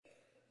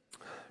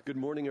Good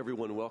morning,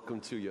 everyone. Welcome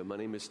to you. My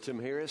name is Tim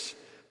Harris,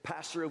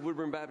 pastor of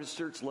Woodburn Baptist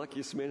Church,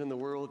 luckiest man in the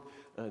world.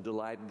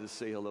 Delighted to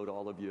say hello to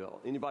all of you.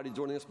 Anybody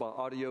joining us by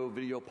audio,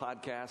 video,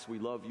 podcast, we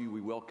love you.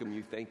 We welcome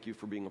you. Thank you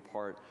for being a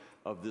part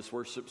of this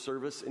worship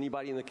service.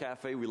 Anybody in the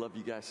cafe, we love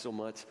you guys so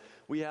much.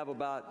 We have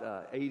about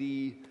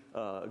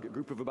a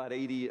group of about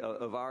 80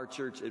 of our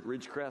church at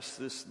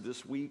Ridgecrest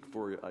this week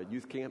for a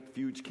youth camp,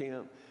 Fuge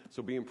Camp.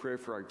 So be in prayer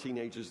for our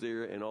teenagers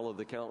there and all of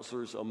the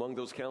counselors. Among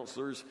those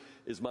counselors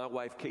is my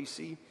wife,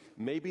 Casey.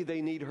 Maybe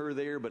they need her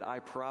there, but I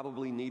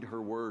probably need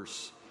her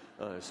worse.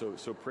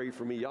 So pray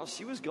for me. Y'all,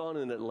 she was gone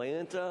in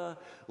Atlanta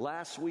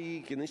last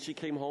week, and then she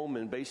came home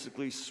and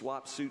basically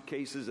swapped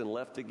suitcases and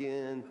left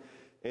again.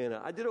 And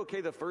I did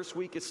okay the first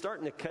week. It's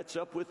starting to catch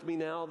up with me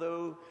now,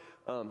 though.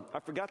 I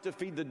forgot to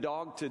feed the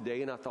dog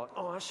today, and I thought,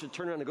 I should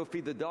turn around and go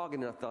feed the dog.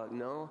 And I thought,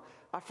 no,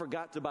 I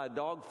forgot to buy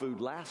dog food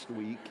last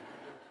week.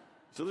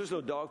 So there's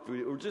no dog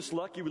food. We're just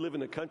lucky we live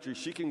in the country.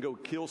 She can go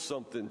kill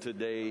something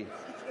today.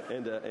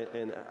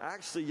 And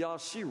actually, y'all,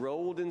 she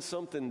rolled in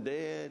something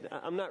dead.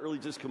 I'm not really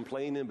just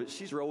complaining, but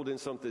she's rolled in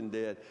something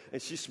dead. And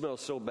she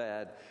smells so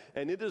bad.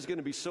 And it is going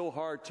to be so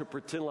hard to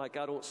pretend like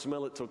I don't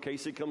smell it till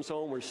Casey comes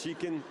home, where she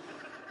can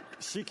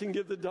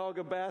give the dog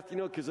a bath,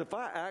 because if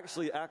I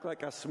actually act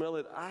like I smell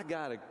it, I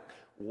got to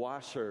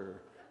wash her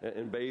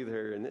and bathe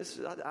her. And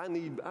I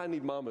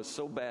need mama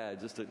so bad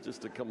just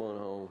to come on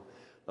home.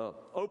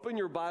 Open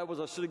your Bibles.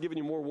 I should have given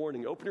you more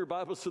warning. Open your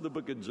Bibles to the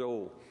book of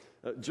Joel.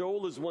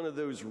 Joel is one of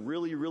those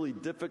really, really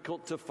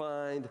difficult to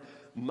find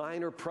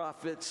minor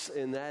prophets,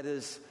 and that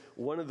is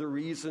one of the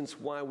reasons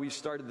why we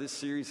started this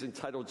series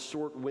entitled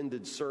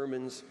Short-Winded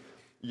Sermons.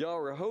 Y'all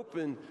are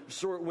hoping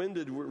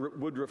short-winded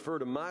would refer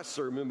to my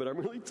sermon, but I'm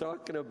really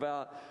talking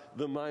about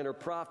the minor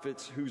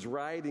prophets whose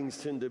writings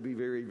tend to be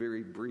very,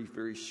 very brief,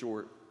 very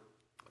short.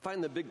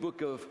 Find the big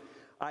book of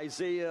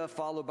Isaiah,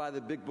 followed by the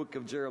big book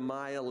of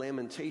Jeremiah,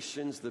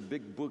 Lamentations, the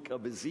big book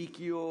of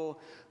Ezekiel,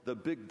 the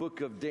big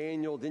book of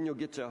Daniel. Then you'll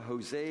get to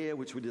Hosea,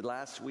 which we did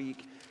last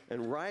week.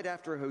 And right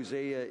after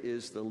Hosea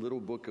is the little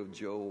book of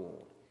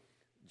Joel.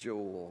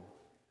 Joel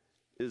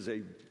is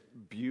a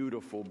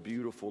beautiful,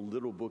 beautiful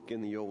little book in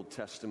the Old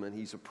Testament.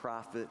 He's a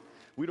prophet.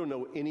 We don't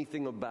know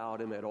anything about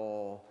him at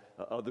all,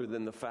 other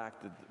than the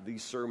fact that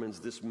these sermons,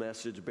 this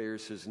message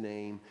bears his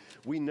name.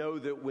 We know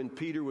that when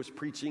Peter was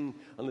preaching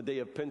on the day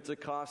of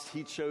Pentecost,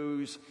 he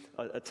chose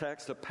a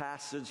text, a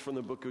passage from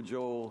the book of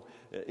Joel.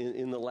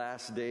 In the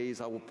last days,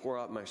 I will pour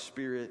out my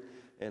spirit.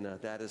 And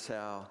that is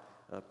how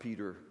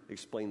Peter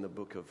explained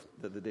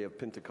the day of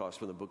Pentecost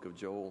from the book of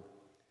Joel.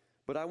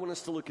 But I want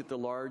us to look at the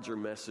larger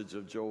message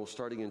of Joel,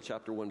 starting in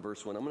chapter 1,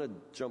 verse 1. I'm going to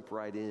jump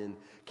right in.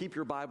 Keep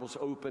your Bibles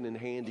open and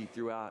handy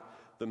throughout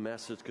the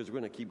message, because we're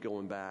going to keep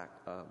going back.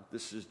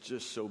 This is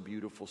just so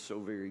beautiful, so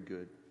very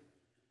good.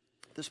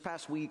 This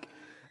past week,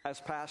 as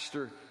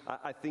pastor,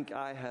 I think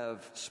I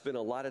have spent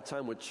a lot of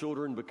time with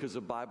children because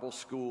of Bible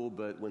school,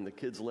 but when the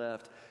kids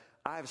left,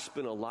 I've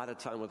spent a lot of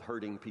time with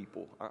hurting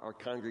people. Our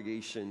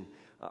congregation,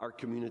 our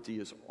community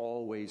is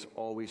always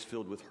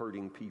filled with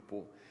hurting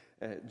people.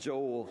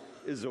 Joel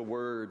is a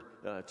word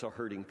to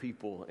hurting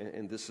people,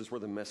 and this is where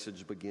the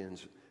message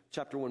begins.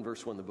 Chapter 1,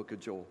 verse 1, the book of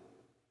Joel.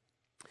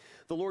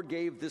 The Lord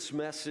gave this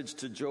message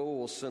to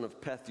Joel, son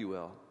of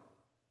Pethuel.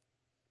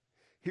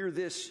 Hear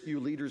this, you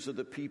leaders of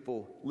the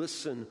people.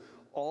 Listen,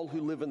 all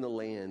who live in the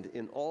land.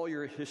 In all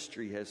your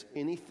history, has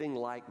anything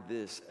like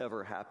this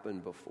ever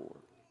happened before?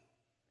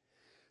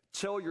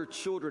 Tell your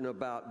children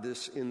about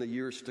this in the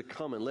years to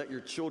come, and let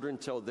your children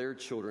tell their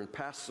children.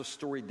 Pass the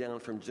story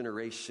down from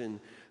generation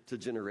to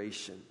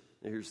generation.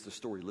 And here's the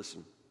story.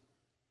 Listen.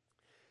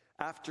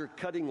 After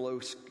cutting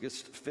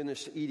locusts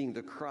finished eating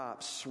the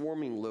crops,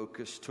 swarming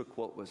locusts took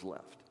what was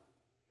left.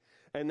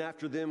 And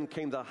after them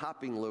came the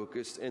hopping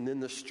locusts, and then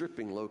the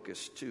stripping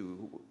locusts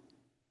too.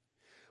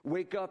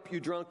 Wake up, you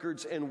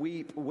drunkards, and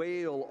weep.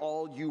 Wail,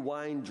 all you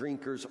wine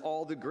drinkers.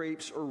 All the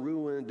grapes are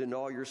ruined, and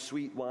all your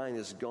sweet wine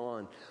is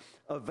gone.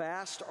 A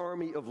vast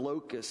army of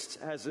locusts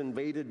has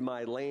invaded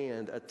my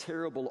land, a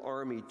terrible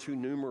army too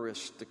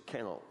numerous to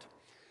count.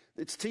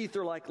 Its teeth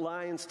are like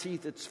lion's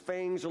teeth. Its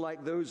fangs are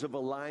like those of a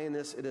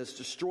lioness. It has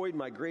destroyed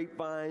my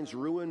grapevines,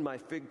 ruined my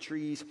fig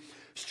trees,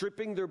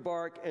 stripping their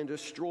bark and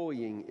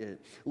destroying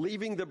it,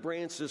 leaving the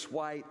branches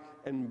white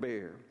and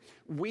bare.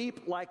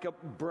 Weep like a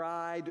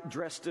bride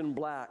dressed in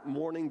black,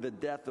 mourning the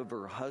death of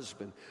her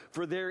husband.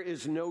 For there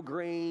is no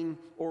grain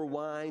or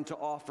wine to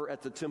offer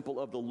at the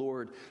temple of the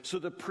Lord. So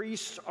the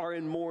priests are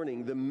in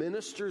mourning. The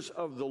ministers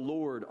of the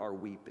Lord are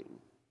weeping.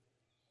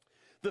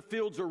 The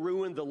fields are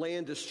ruined, the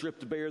land is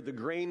stripped bare, the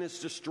grain is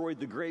destroyed,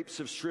 the grapes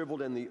have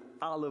shriveled, and the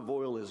olive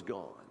oil is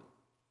gone.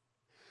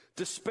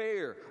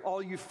 Despair,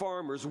 all you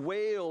farmers,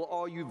 wail,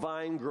 all you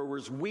vine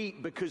growers,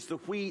 weep because the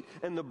wheat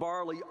and the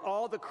barley,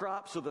 all the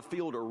crops of the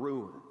field are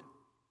ruined.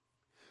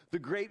 The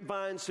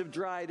grapevines have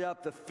dried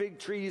up, the fig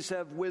trees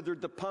have withered,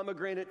 the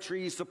pomegranate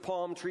trees, the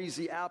palm trees,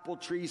 the apple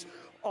trees,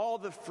 all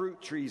the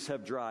fruit trees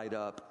have dried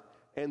up,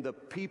 and the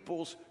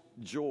people's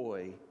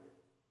joy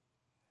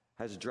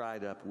has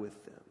dried up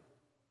with them.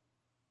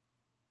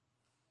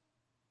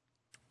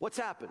 What's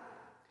happened?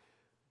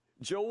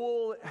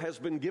 Joel has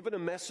been given a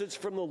message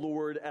from the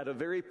Lord at a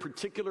very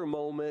particular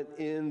moment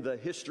in the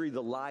history,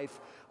 the life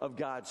of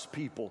God's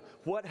people.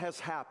 What has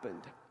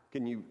happened?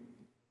 Can you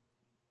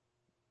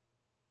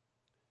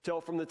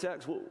tell from the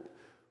text?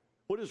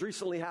 What has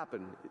recently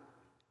happened?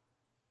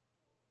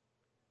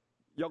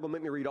 Y'all gonna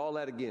make me read all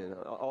that again.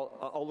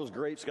 All those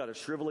grapes got to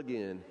shrivel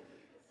again.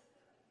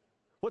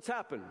 What's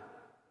happened?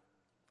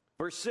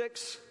 Verse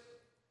 6,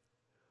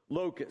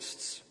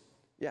 locusts.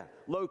 Yeah,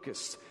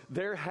 locusts.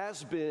 There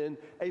has been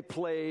a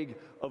plague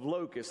of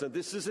locusts. Now,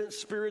 this isn't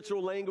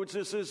spiritual language.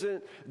 This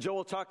isn't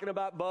Joel talking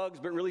about bugs,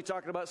 but really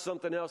talking about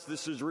something else.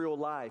 This is real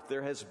life.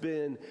 There has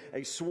been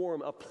a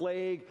swarm, a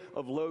plague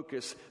of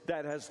locusts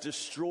that has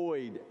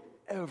destroyed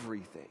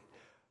everything.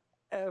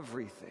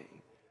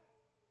 Everything.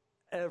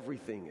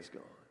 Everything is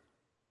gone.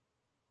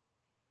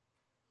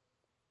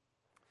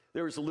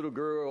 There was a little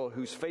girl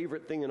whose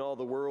favorite thing in all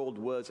the world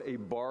was a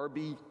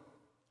Barbie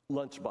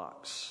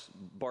lunchbox.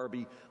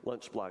 Barbie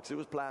lunchbox. It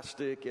was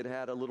plastic. It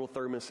had a little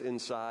thermos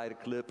inside, a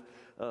clip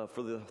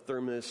for the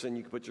thermos, and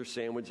you could put your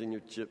sandwich and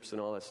your chips and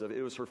all that stuff.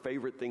 It was her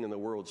favorite thing in the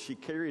world. She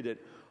carried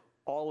it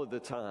all of the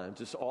time,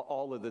 just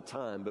all of the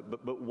time.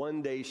 But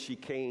one day she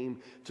came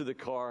to the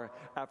car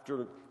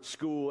after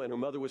school, and her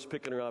mother was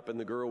picking her up, and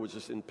the girl was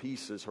just in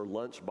pieces. Her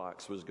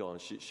lunchbox was gone.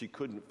 She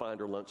couldn't find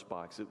her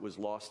lunchbox. It was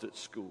lost at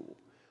school.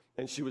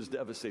 And she was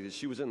devastated.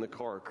 She was in the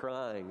car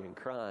crying and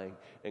crying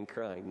and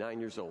crying, 9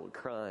 years old,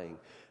 crying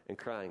and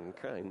crying and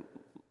crying.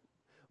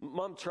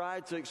 Mom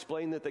tried to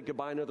explain that they could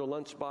buy another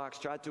lunchbox,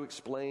 tried to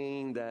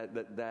explain that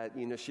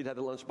she'd had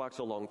a lunchbox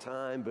a long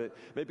time, but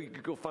maybe you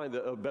could go find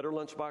a better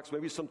lunchbox,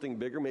 maybe something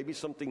bigger, maybe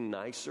something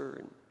nicer.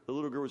 And the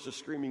little girl was just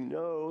screaming,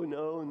 no,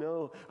 no,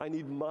 no, I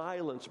need my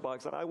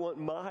lunchbox. I want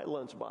my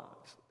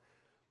lunchbox.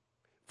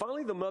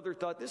 Finally, the mother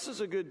thought this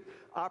is a good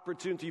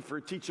opportunity for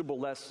a teachable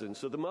lesson.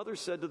 So the mother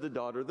said to the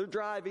daughter, they're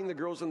driving, the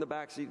girl's in the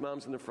back seat,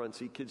 mom's in the front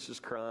seat, kids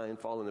just crying,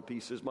 falling to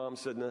pieces. Mom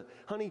said, no,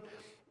 honey,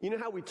 you know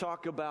how we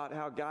talk about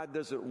how God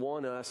doesn't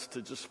want us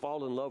to just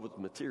fall in love with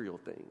material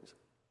things?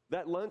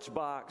 That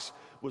lunchbox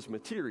was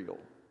material,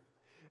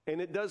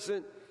 and it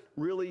doesn't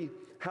really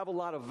have a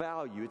lot of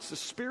value. It's the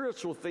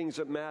spiritual things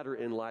that matter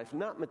in life,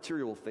 not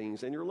material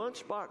things, and your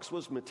lunchbox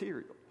was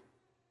material.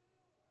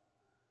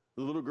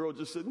 The little girl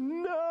just said,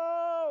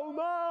 no,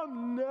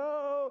 Mom,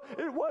 no,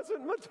 it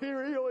wasn't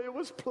material, it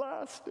was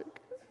plastic.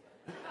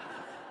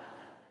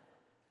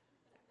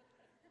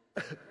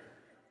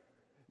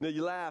 Now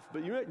you laugh,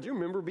 but do you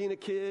remember being a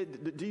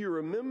kid? Do you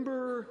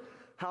remember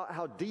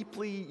how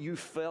deeply you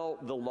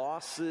felt the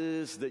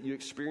losses that you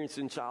experienced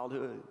in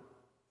childhood?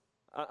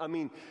 I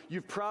mean,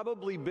 you've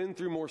probably been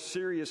through more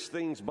serious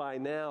things by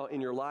now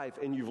in your life,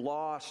 and you've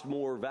lost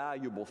more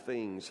valuable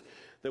things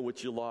than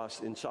what you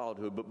lost in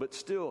childhood. But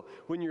still,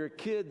 when you're a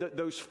kid,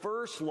 those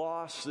first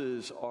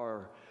losses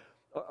are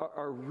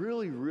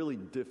really, really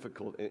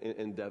difficult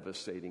and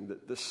devastating.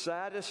 The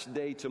saddest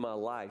day to my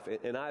life,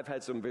 and I've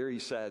had some very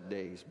sad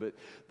days, but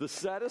the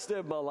saddest day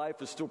of my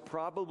life is still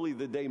probably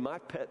the day my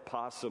pet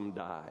possum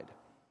died.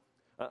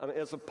 I mean,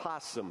 as a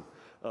possum,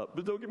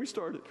 but don't get me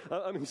started.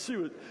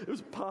 It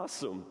was a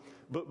possum.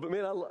 But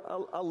man,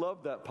 I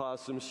loved that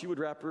possum. She would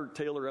wrap her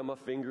tail around my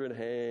finger and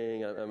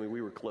hang. I mean, we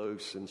were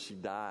close, and she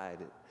died.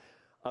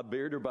 I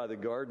buried her by the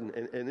garden,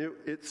 and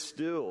it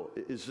still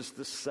is just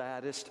the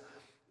saddest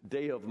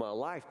day of my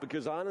life,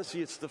 because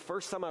honestly, it's the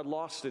first time I'd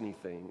lost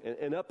anything.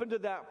 And up until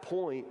that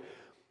point,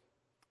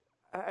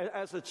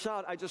 as a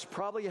child, I just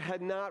probably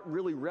had not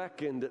really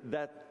reckoned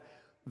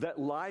that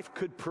life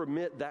could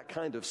permit that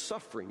kind of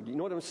suffering. You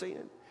know what I'm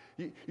saying?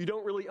 You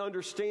don't really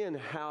understand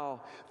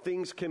how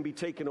things can be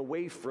taken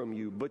away from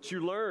you, but you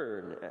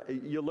learn.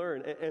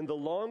 And the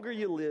longer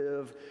you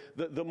live,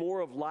 the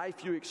more of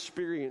life you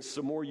experience,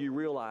 the more you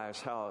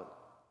realize how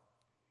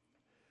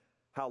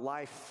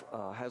life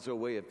has a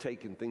way of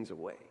taking things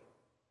away.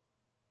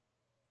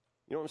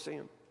 You know what I'm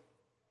saying?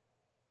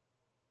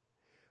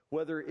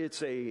 Whether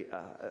it's a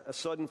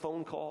sudden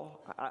phone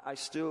call, I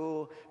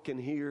still can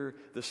hear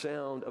the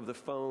sound of the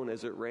phone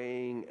as it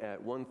rang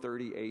at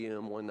 1:30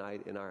 a.m. one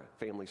night in our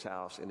family's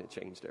house, and it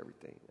changed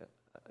everything.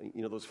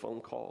 You know, those phone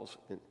calls,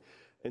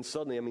 and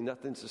suddenly, I mean,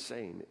 nothing's the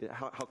same.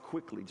 How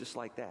quickly, just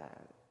like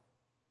that.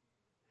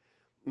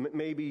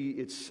 Maybe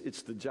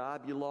it's the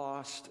job you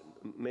lost.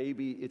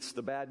 Maybe it's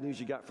the bad news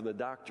you got from the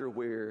doctor,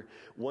 where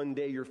one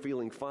day you're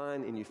feeling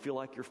fine and you feel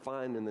like you're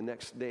fine, and the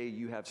next day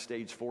you have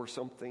stage 4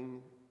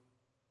 something.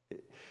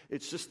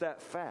 It's just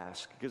that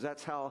fast, because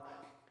that's how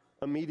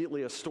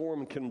immediately a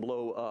storm can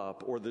blow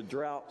up, or the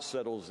drought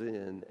settles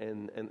in,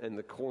 and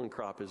the corn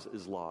crop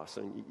is lost.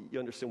 And you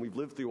understand, we've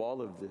lived through all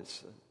of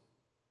this.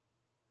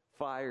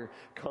 Fire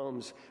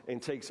comes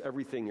and takes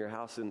everything, your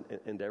house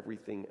and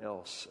everything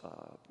else.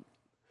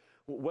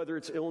 Whether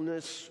it's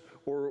illness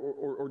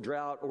or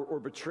drought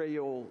or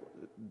betrayal,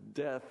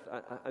 death,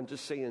 I'm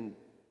just saying,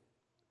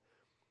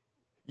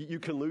 you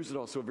can lose it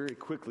all so very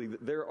quickly.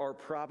 There are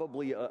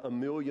probably a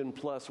million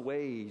plus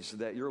ways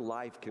that your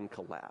life can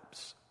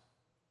collapse.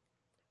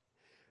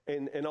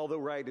 And although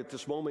right at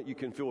this moment you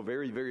can feel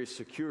very, very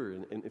secure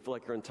and feel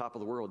like you're on top of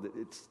the world,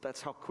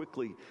 that's how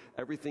quickly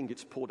everything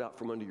gets pulled out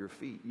from under your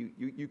feet.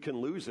 You can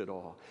lose it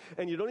all.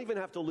 And you don't even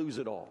have to lose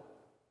it all.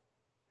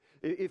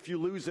 If you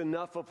lose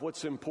enough of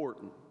what's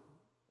important,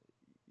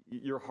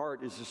 your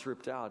heart is just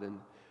ripped out.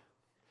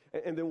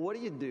 And then what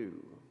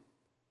do?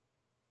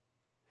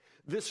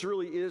 This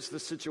really is the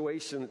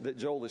situation that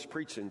Joel is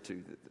preaching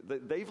to.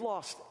 They've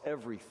lost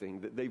everything.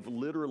 They've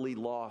literally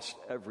lost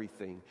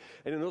everything.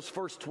 And in those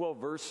first 12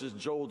 verses,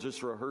 Joel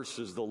just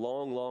rehearses the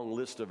long, long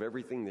list of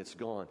everything that's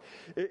gone.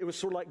 It was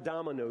sort of like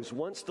dominoes.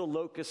 Once the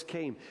locust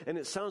came, and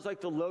it sounds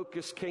like the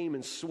locust came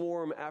in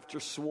swarm after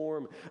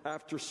swarm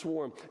after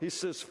swarm. He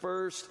says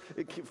first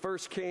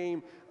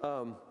came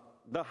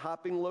the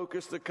hopping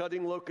locust, the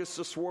cutting locust,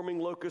 the swarming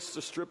locust,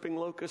 the stripping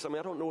locust. I mean,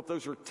 I don't know if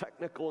those are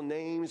technical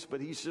names,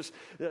 but he's just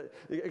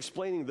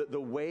explaining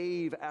the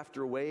wave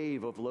after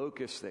wave of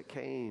locusts that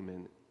came.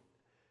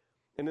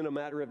 And in a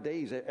matter of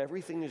days,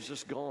 everything is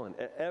just gone.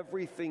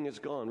 Everything is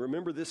gone.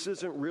 Remember, this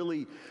isn't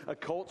really a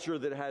culture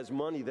that has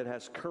money, that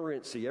has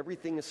currency.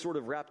 Everything is sort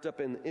of wrapped up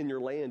in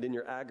your land, in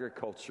your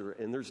agriculture.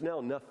 And there's now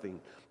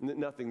nothing.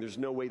 There's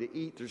no way to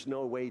eat. There's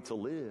no way to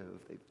live.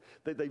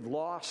 They've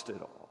lost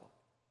it all.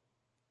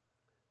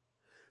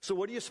 So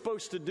what are you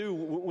supposed to do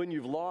when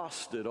you've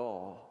lost it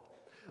all?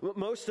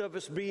 Most of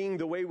us, being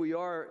the way we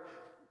are,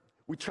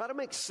 we try to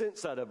make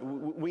sense out of it.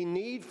 We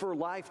need for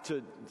life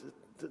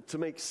to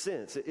make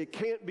sense. It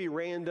can't be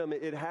random.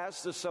 It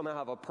has to somehow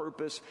have a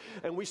purpose.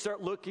 And we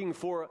start looking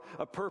for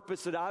a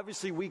purpose that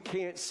obviously we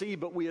can't see,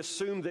 but we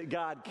assume that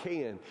God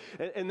can.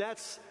 And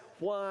that's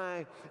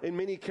why, in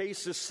many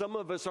cases, some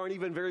of us aren't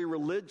even very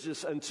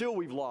religious until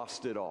we've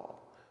lost it all.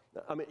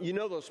 I mean, you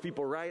know those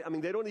people, right? I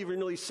mean, they don't even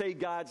really say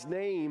God's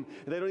name.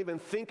 They don't even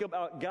think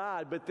about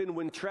God. But then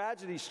when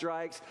tragedy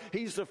strikes,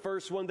 he's the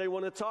first one they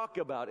want to talk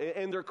about.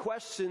 And their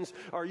questions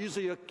are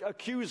usually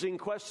accusing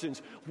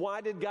questions.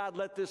 Why did God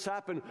let this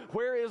happen?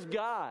 Where is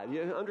God?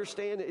 You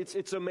understand?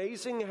 It's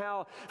amazing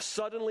how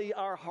suddenly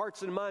our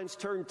hearts and minds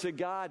turn to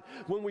God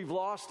when we've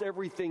lost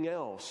everything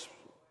else.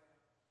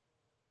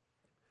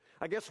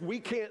 I guess we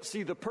can't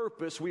see the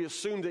purpose. We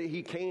assume that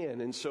he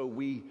can. And so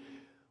we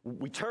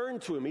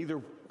turn to him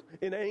either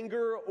in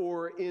anger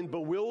or in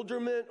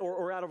bewilderment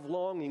or out of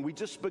longing. We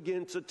just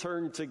begin to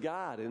turn to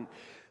God.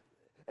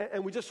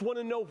 And we just want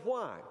to know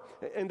why.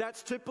 And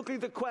that's typically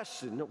the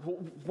question.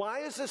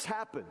 Why has this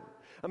happened?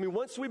 I mean,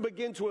 once we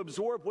begin to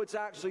absorb what's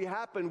actually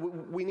happened,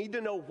 we need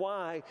to know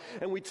why.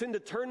 And we tend to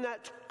turn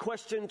that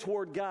question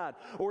toward God.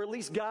 Or at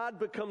least God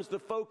becomes the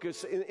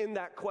focus in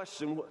that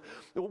question.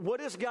 What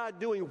is God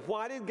doing?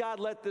 Why did God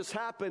let this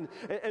happen?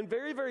 And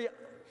very,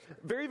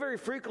 very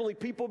frequently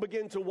people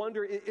begin to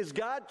wonder, is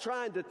God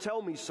trying to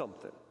tell me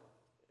something?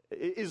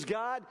 Is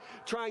God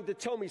trying to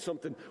tell me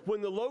something?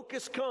 When the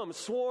locusts come,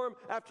 swarm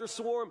after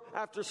swarm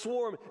after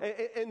swarm,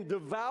 and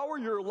devour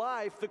your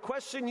life, the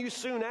question you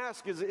soon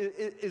ask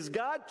is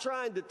God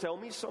trying to tell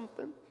me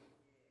something?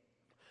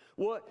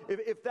 Well,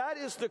 if that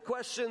is the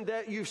question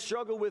that you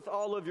struggle with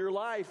all of your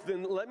life,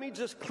 then let me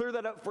just clear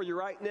that up for you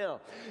right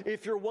now.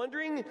 If you're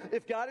wondering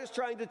if God is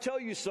trying to tell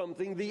you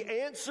something, the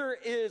answer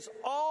is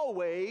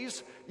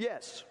always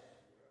yes.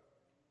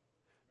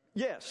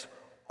 Yes.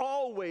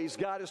 Always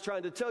God is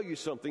trying to tell you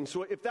something.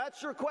 So if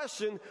that's your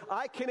question,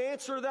 I can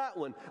answer that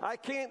one. I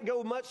can't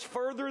go much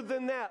further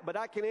than that, but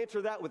I can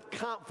answer that with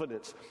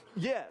confidence.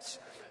 Yes,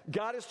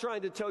 God is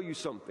trying to tell you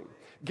something.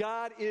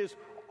 God is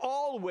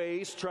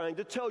always trying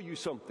to tell you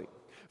something.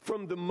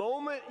 From the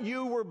moment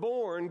you were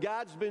born,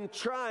 God's been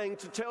trying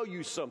to tell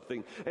you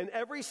something. And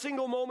every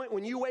single moment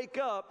when you wake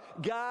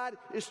up, God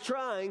is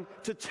trying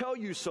to tell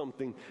you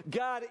something.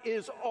 God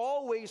is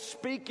always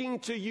speaking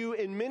to you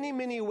in many,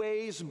 many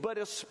ways, but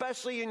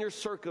especially in your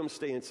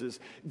circumstances.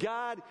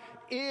 God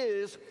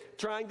is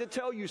trying to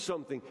tell you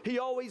something. He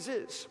always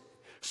is.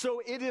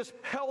 So it is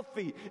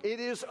healthy. It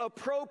is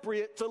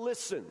appropriate to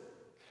listen.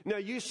 Now,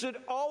 you should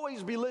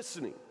always be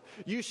listening.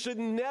 You should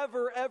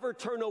never, ever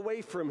turn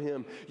away from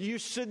him. You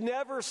should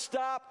never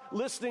stop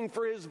listening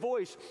for his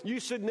voice. You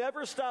should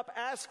never stop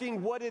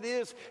asking what it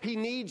is he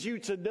needs you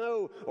to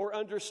know or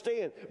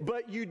understand.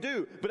 But you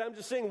do. But I'm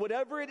just saying,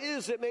 whatever it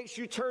is that makes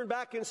you turn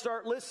back and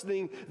start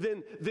listening,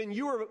 then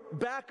you are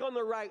back on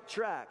the right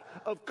track.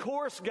 Of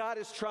course, God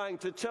is trying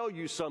to tell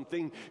you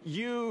something.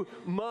 You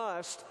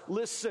must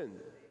listen.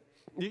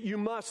 You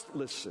must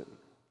listen.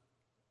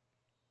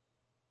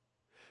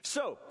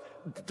 So,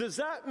 does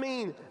that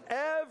mean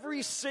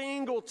every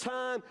single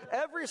time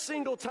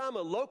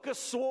a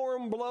locust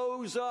swarm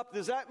blows up,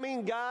 does that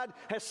mean God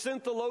has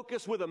sent the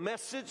locust with a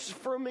message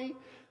for me?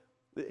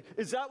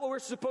 Is that what we're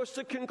supposed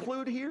to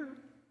conclude here?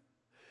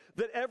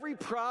 That every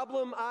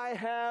problem I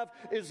have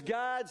is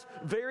God's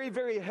very,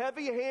 very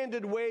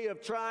heavy-handed way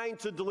of trying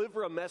to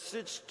deliver a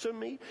message to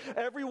me?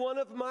 Every one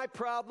of my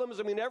problems,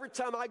 every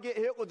time I get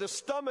hit with a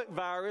stomach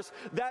virus,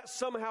 that's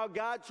somehow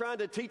God trying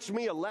to teach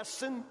me a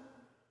lesson?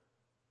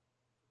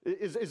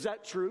 Is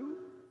that true?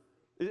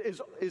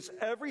 Is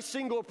every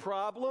single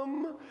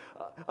problem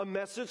a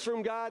message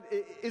from God?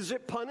 Is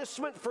it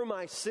punishment for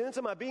my sins?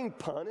 Am I being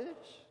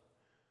punished?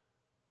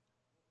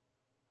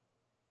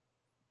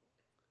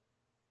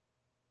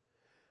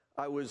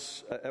 I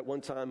was at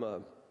one time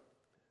a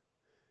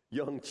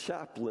young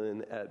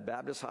chaplain at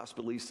Baptist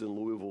Hospital East in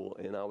Louisville,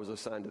 and I was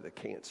assigned to the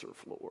cancer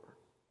floor.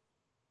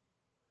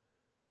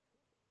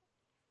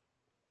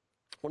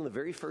 One of the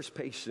very first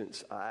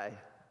patients I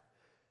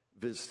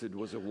visited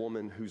was a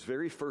woman whose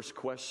very first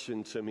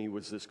question to me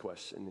was this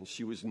question, and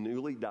she was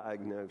newly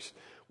diagnosed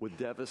with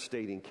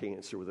devastating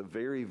cancer with a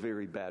very,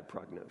 very bad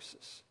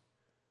prognosis.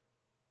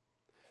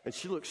 And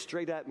she looked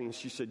straight at me and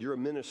she said, "You're a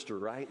minister,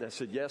 right?" And I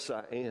said, "Yes,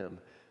 I am."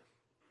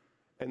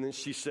 And then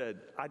she said,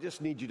 "I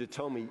just need you to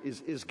tell me,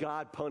 is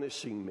God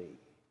punishing me?"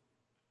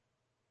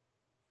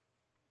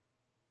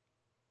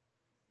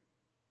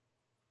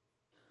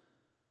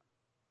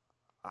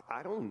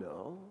 I don't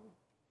know.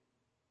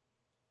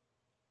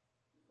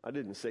 I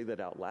didn't say that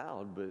out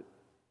loud, but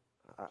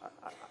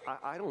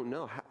I don't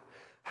know.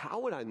 How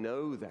would I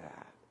know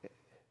that?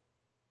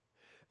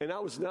 And I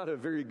was not a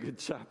very good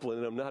chaplain,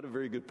 and I'm not a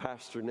very good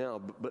pastor now,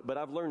 but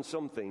I've learned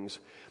some things.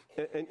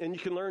 And you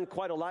can learn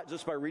quite a lot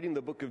just by reading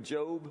the book of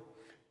Job.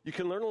 You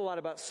can learn a lot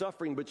about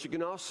suffering, but you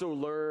can also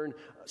learn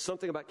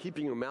something about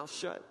keeping your mouth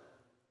shut.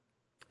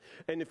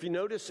 And if you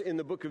notice in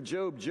the book of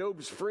Job,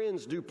 Job's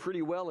friends do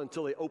pretty well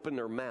until they open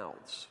their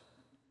mouths.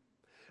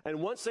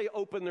 And once they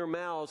open their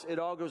mouths, it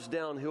all goes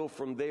downhill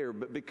from there.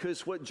 But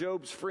because what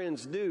Job's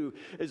friends do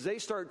is they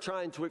start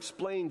trying to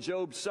explain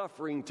Job's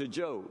suffering to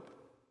Job.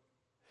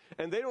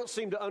 And they don't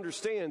seem to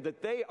understand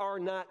that they are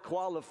not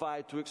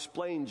qualified to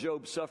explain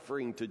Job's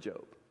suffering to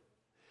Job.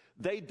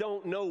 They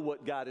don't know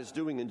what God is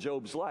doing in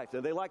Job's life.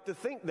 Now, they like to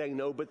think they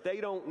know, but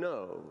they don't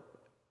know.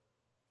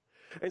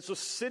 And so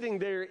sitting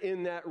there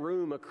in that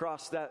room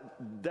across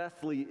that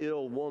deathly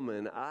ill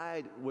woman,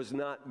 I was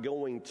not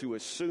going to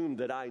assume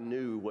that I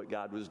knew what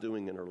God was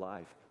doing in her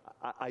life.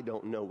 I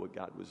don't know what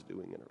God was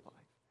doing in her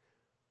life.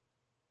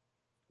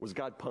 Was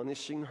God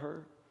punishing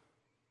her?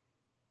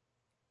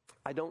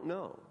 I don't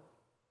know.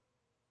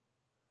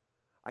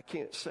 I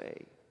can't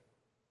say.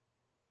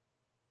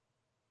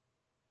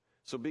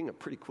 So being a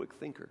pretty quick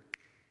thinker,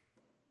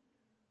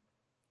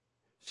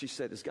 she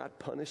said, "Is God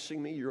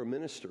punishing me? You're a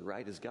minister,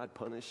 right? Is God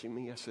punishing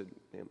me?" I said,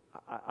 "Ma'am,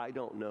 I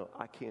don't know.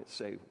 I can't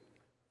say.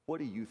 What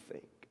do you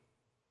think?"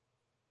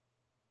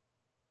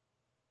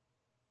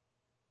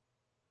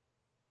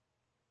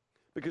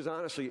 Because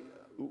honestly,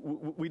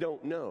 we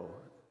don't know.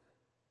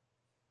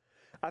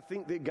 I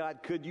think that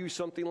God could use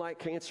something like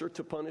cancer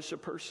to punish a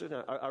person.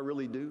 I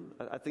really do.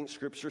 I think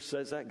Scripture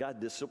says that. God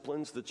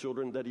disciplines the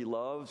children that He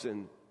loves,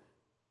 and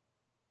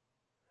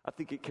I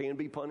think it can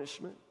be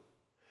punishment.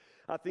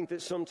 I think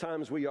that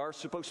sometimes we are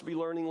supposed to be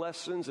learning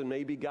lessons, and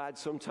maybe God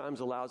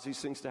sometimes allows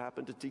these things to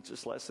happen to teach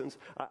us lessons.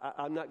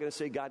 I'm not going to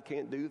say God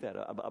can't do that.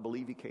 I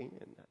believe He can.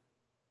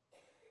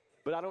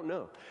 But I don't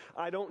know.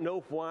 I don't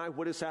know why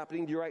what is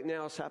happening to you right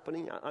now is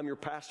happening. I'm your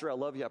pastor. I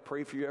love you. I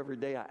pray for you every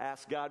day. I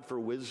ask God for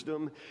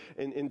wisdom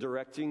in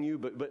directing you,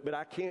 but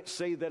I can't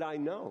say that I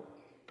know.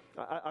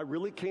 I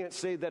really can't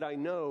say that I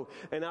know,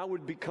 and I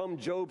would become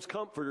Job's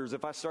comforters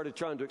if I started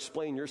trying to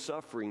explain your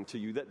suffering to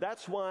you.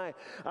 That's why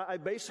I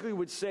basically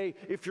would say,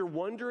 if you're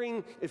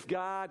wondering if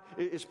God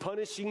is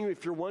punishing you,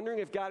 if you're wondering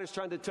if God is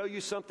trying to tell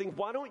you something,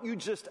 why don't you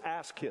just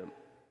ask Him?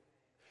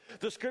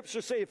 The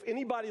Scriptures say, if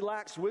anybody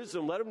lacks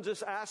wisdom, let him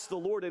just ask the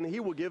Lord, and He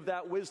will give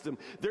that wisdom.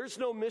 There's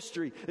no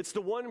mystery. It's the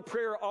one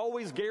prayer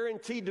always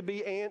guaranteed to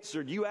be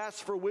answered. You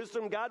ask for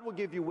wisdom, God will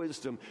give you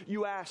wisdom.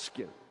 You ask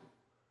Him.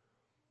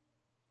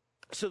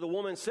 So the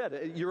woman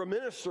said, "You're a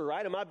minister,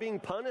 right? Am I being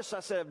punished?" I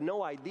said, "I have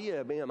no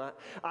idea, ma'am.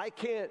 I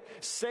can't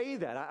say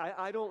that.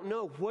 I don't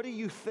know. What do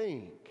you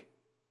think?"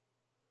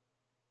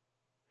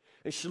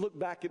 And she looked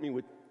back at me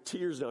with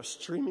tears now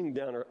streaming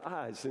down her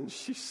eyes, and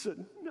she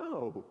said,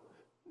 "No.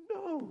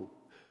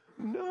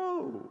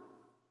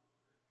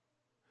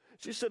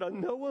 She said, "I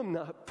know I'm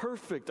not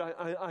perfect.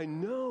 I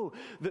know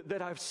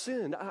that I've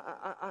sinned.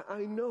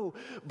 I know,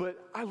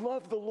 but I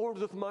love the Lord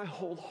with my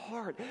whole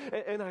heart,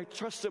 and I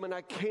trust Him, and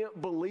I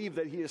can't believe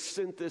that He has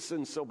sent this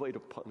in some way to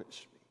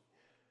punish me."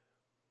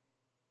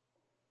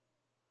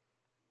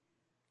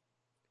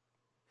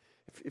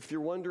 If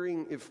you're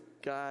wondering if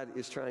God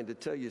is trying to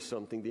tell you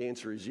something, the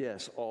answer is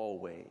yes,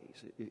 always.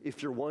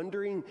 If you're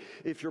wondering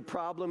if your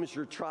problems,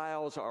 your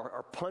trials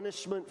are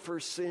punishment for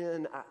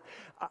sin,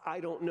 I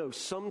don't know.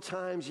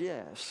 Sometimes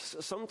yes,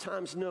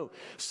 sometimes no.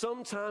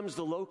 Sometimes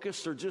the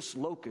locusts are just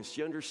locusts.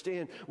 You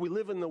understand? We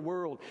live in the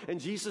world, and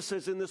Jesus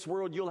says in this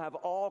world you'll have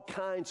all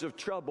kinds of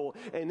trouble,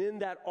 and in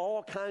that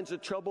all kinds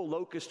of trouble,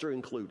 locusts are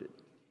included.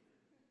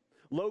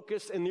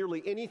 Locusts and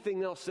nearly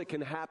anything else that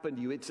can happen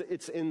to you,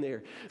 it's in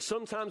there.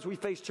 Sometimes we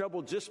face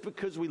trouble just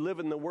because we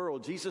live in the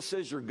world. Jesus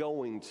says you're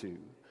going to.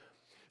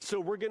 So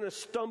we're going to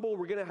stumble.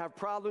 We're going to have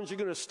problems. You're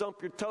going to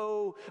stump your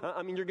toe.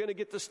 You're going to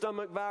get the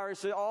stomach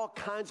virus. All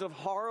kinds of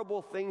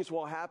horrible things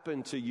will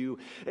happen to you.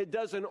 It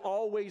doesn't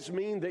always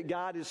mean that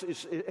God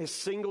has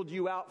singled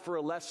you out for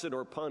a lesson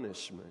or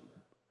punishment.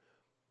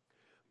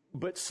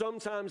 But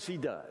sometimes He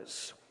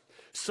does.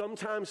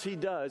 Sometimes He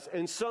does,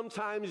 and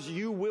sometimes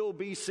you will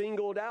be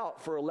singled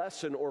out for a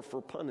lesson or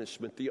for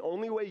punishment. The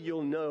only way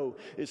you'll know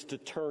is to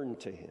turn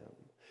to Him.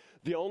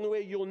 The only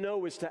way you'll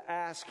know is to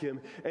ask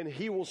him, and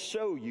he will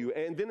show you.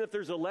 And then if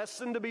there's a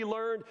lesson to be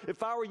learned,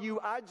 if I were you,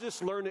 I'd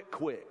just learn it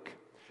quick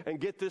and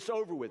get this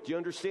over with. You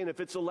understand?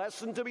 If it's a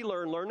lesson to be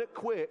learned, learn it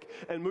quick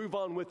and move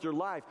on with your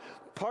life.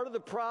 Part of the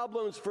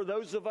problems for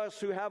those of us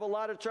who have a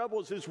lot of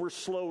troubles is we're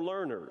slow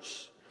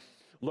learners.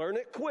 Learn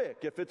it quick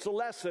if it's a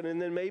lesson,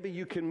 and then maybe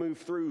you can move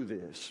through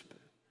this.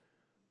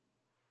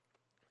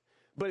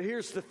 But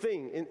here's the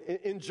thing.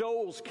 In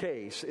Joel's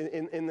case,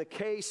 in the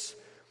case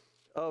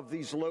of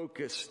these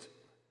locusts,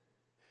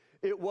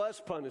 it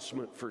was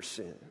punishment for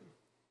sin.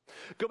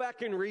 Go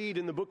back and read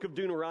in the book of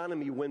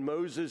Deuteronomy when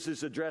Moses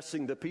is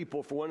addressing the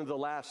people for one of the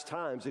last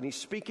times, and he's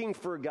speaking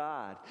for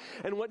God.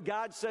 And what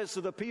God says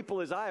to the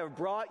people is, I have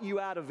brought you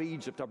out of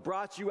Egypt. I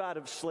brought you out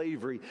of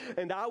slavery,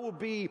 and I will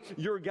be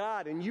your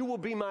God, and you will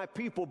be my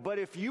people. But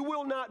if you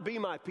will not be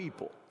my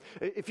people,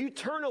 if you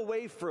turn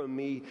away from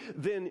me,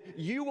 then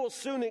you will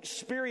soon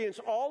experience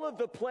all of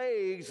the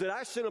plagues that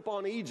I sent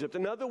upon Egypt.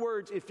 In other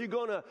words, if you're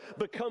going to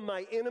become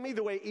my enemy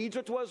the way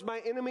Egypt was my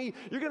enemy,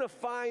 you're going to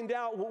find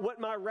out what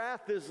my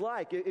wrath is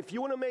like. If you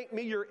want to make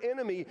me your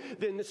enemy,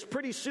 then it's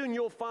pretty soon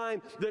you'll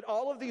find that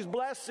all of these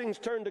blessings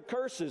turn to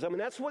curses. I mean,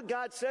 that's what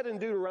God said in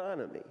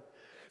Deuteronomy.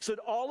 Said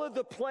all of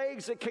the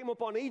plagues that came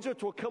upon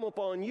Egypt will come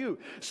upon you.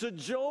 So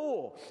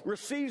Joel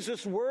receives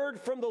this word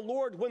from the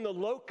Lord when the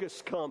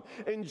locusts come.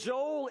 And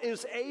Joel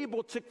is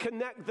able to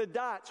connect the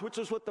dots, which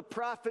is what the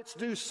prophets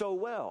do so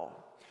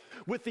well.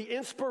 With the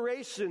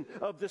inspiration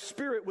of the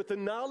Spirit, with the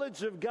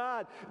knowledge of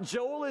God,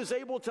 Joel is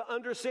able to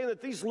understand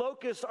that these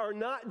locusts are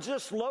not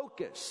just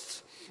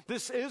locusts.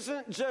 This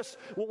isn't just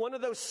one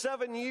of those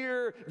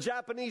 7-year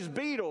Japanese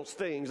beetles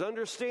things.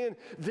 Understand,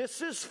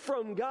 this is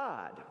from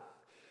God.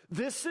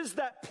 This is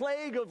that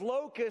plague of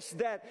locusts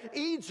that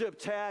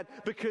Egypt had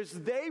because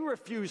they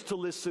refused to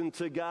listen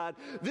to God.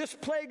 This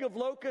plague of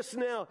locusts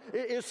now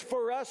is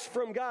for us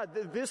from God.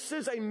 This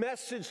is a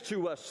message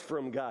to us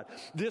from God.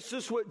 This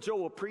is what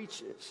Joel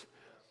preaches.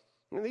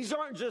 And these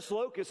aren't just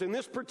locusts. In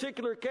this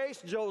particular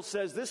case, Joel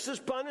says this is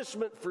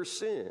punishment for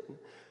sin.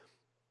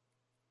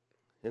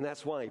 And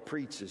that's why he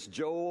preaches.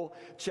 Joel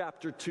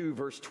chapter 2,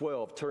 verse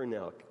 12. Turn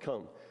now.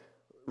 Come.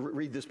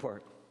 Read this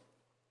part.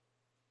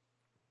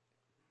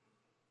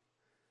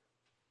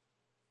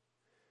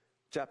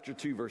 Chapter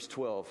 2, verse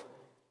 12.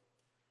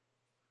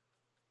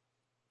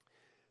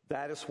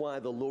 That is why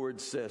the Lord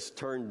says,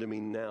 turn to me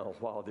now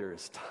while there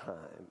is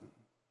time.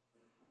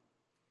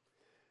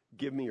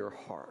 Give me your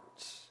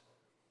hearts.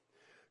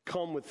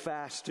 Come with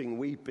fasting,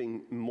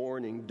 weeping,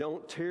 mourning.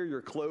 Don't tear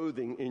your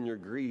clothing in your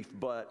grief,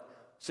 but,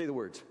 say the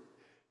words,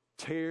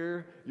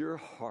 tear your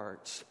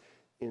hearts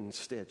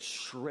instead.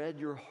 Shred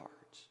your hearts.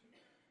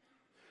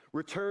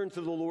 Return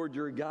to the Lord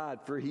your God,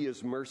 for he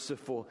is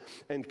merciful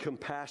and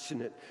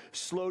compassionate,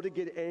 slow to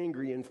get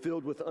angry and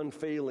filled with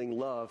unfailing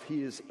love.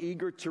 He is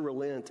eager to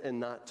relent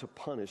and not to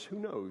punish. Who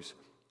knows?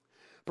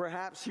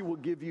 Perhaps he will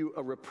give you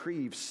a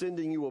reprieve,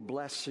 sending you a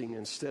blessing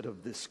instead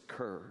of this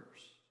curse.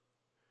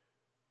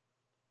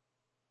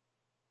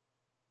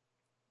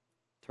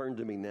 Turn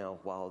to me now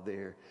while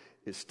there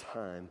is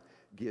time.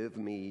 Give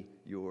me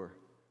your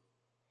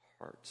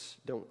hearts.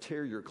 Don't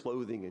tear your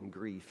clothing in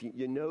grief.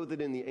 You know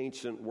that in the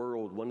ancient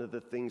world, one of the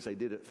things they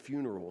did at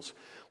funerals,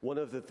 one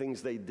of the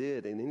things they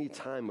did in any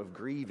time of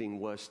grieving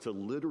was to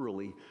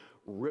literally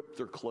rip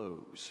their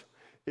clothes.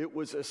 It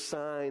was a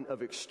sign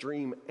of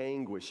extreme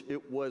anguish.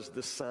 It was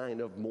the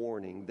sign of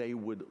mourning. They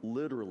would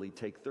literally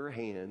take their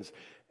hands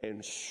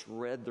and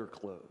shred their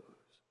clothes.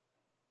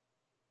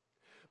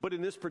 But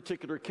in this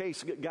particular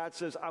case, God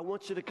says, I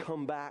want you to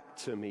come back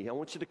to me. I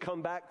want you to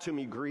come back to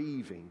me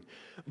grieving.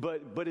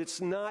 But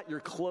it's not your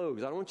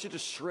clothes. I don't want you to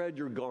shred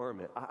your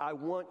garment. I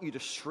want you to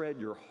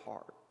shred your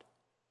heart.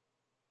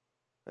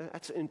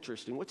 That's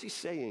interesting. What's he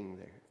saying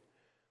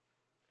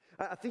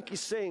there? I think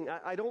he's saying,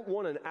 I don't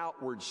want an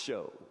outward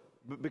show.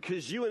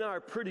 Because you and I are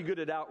pretty good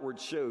at outward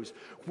shows.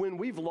 When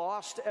we've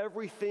lost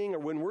everything, or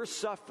when we're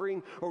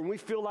suffering, or when we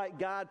feel like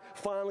God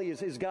finally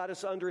has got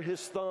us under his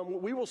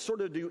thumb, we will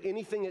sort of do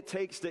anything it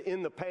takes to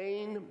end the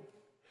pain.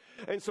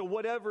 And so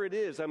whatever it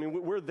is, I mean,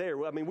 we're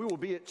there. I mean, we will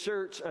be at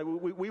church.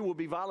 We will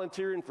be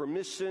volunteering for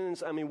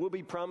missions. I mean, we'll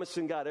be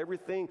promising God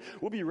everything.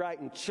 We'll be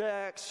writing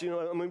checks. You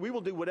know, I mean, we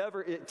will do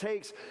whatever it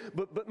takes.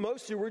 But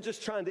mostly we're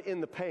just trying to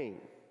end the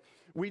pain.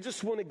 We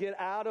just want to get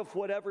out of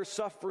whatever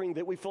suffering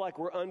that we feel like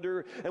we're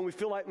under, and we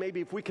feel like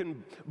maybe if we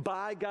can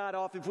buy God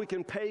off, if we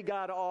can pay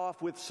God off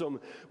with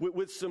some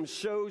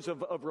shows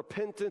of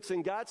repentance.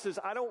 And God says,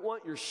 I don't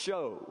want your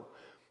show.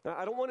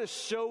 I don't want a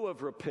show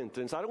of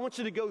repentance. I don't want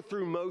you to go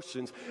through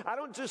motions. I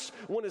don't just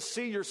want to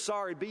see your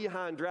sorry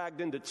behind dragged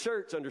into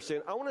church,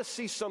 understand? I want to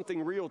see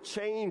something real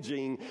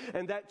changing,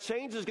 and that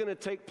change is going to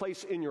take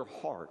place in your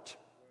heart.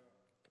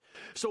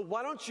 So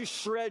why don't you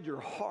shred your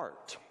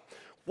heart?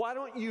 Why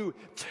don't you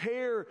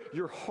tear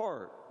your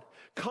heart?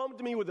 Come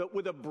to me with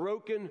a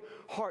broken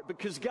heart,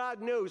 because God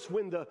knows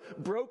when the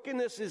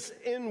brokenness is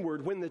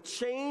inward, when the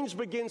change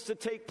begins to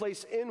take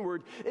place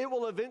inward, it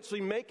will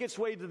eventually make its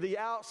way to the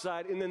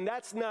outside, and then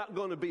that's not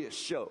going to be a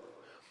show.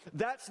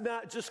 That's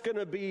not just going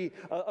to be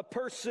a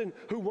person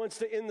who wants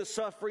to end the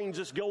suffering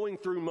just going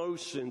through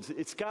motions.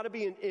 It's got to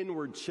be an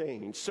inward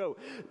change. So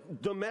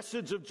the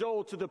message of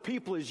Joel to the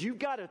people is you've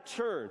got to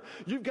turn.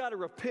 You've got to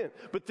repent.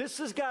 But this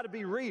has got to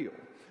be real.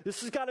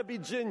 This has got to be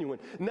genuine.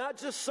 Not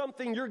just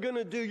something you're going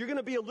to do. You're going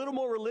to be a little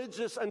more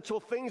religious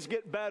until things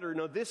get better.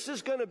 No, this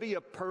is going to be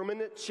a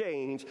permanent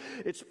change.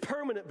 It's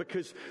permanent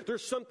because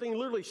there's something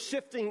literally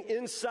shifting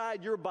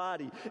inside your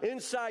body,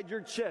 inside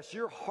your chest.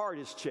 Your heart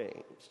is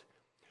changed.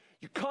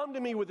 You come to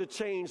me with a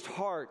changed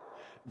heart,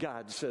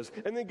 God says.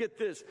 And then get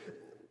this.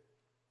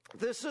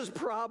 This is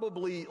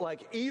probably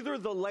like either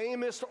the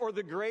lamest or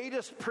the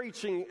greatest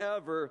preaching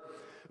ever.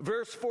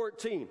 Verse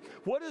 14.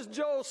 What does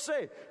Joel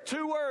say?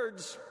 Two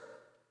words.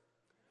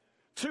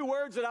 Two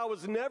words that I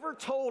was never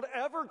told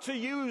ever to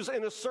use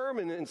in a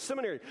sermon in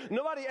seminary.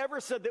 Nobody ever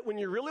said that when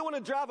you really want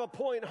to drive a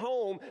point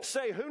home,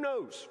 say, who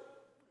knows?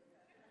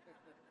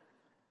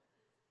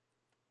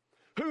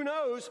 Who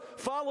knows,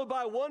 followed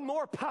by one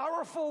more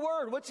powerful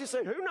word. What's he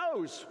say? Who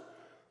knows?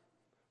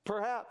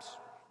 Perhaps.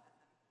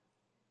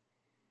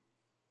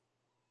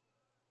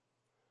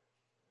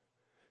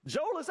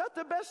 Joel, is that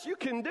the best you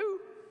can do?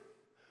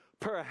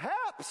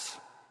 Perhaps.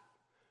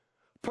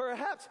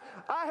 Perhaps.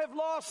 I have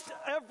lost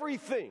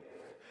everything.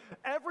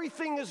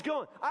 Everything is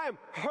gone. I am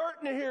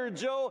hurting here,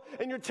 Joel,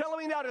 and you're telling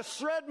me now to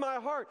shred my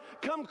heart.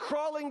 Come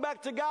crawling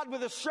back to God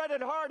with a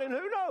shredded heart, and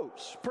who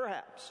knows?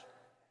 Perhaps.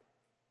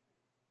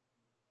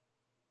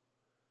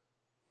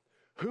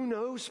 Who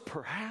knows?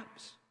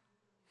 Perhaps.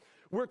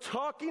 We're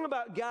talking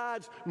about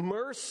God's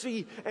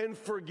mercy and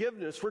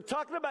forgiveness. We're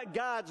talking about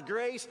God's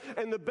grace,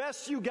 and the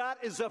best you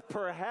got is a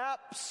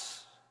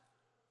perhaps.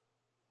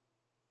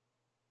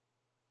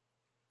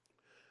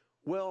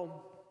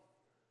 Well,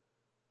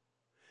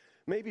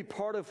 maybe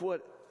part of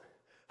what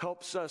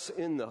helps us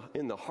in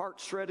the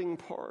heart-shredding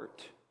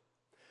part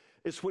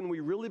is when we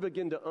really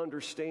begin to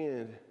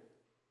understand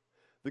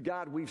the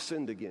God we've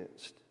sinned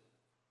against.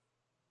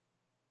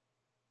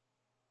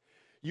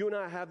 You and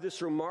I have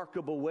this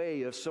remarkable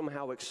way of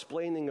somehow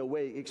explaining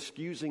away,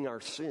 excusing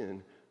our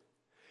sin.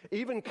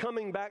 Even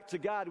coming back to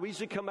God, we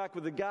usually come back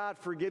with a God,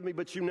 forgive me,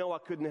 but you know I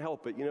couldn't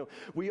help it.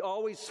 We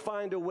always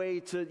find a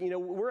way to,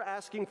 we're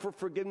asking for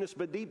forgiveness,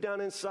 but deep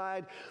down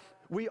inside,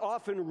 we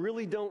often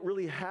really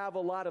don't have a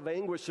lot of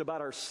anguish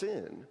about our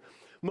sin.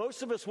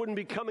 Most of us wouldn't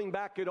be coming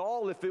back at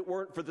all if it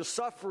weren't for the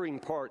suffering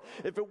part.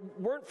 If it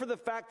weren't for the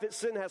fact that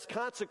sin has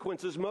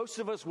consequences, most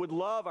of us would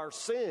love our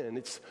sin.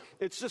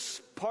 It's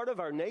just part of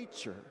our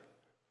nature.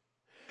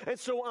 And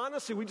so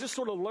honestly, we just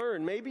sort of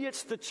learn. Maybe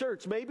it's the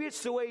church. Maybe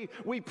it's the way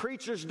we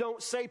preachers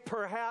don't say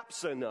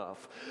perhaps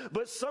enough.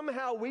 But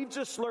somehow we've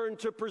just learned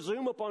to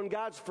presume upon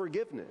God's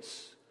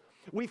forgiveness.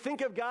 We think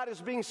of God as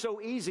being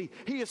so easy.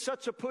 He is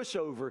such a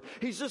pushover.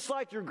 He's just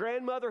like your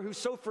grandmother who's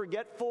so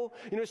forgetful.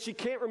 She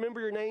can't remember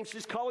your name.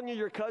 She's calling you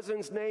your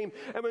cousin's name.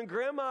 And when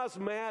grandma's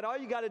mad, all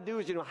you got to do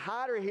is,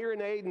 hide her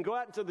hearing aid and go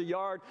out into the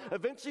yard.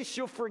 Eventually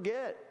she'll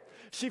forget.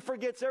 She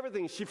forgets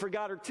everything. She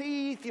forgot her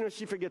teeth.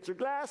 She forgets her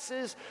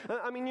glasses.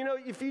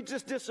 If you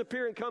just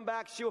disappear and come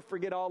back, she'll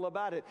forget all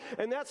about it.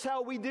 And that's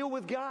how we deal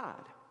with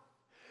God.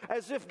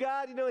 As if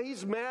God,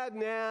 he's mad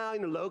now,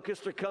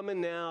 locusts are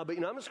coming now, but,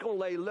 I'm just going to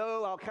lay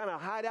low. I'll kind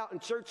of hide out in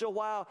church a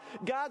while.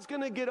 God's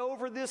going to get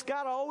over this.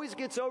 God always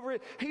gets over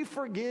it. He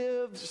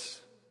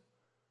forgives.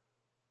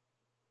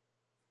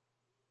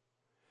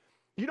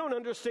 You don't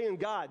understand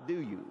God, do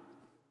you?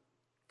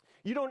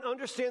 You don't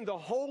understand the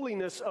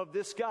holiness of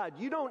this God.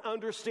 You don't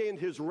understand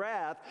his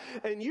wrath,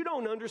 and you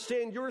don't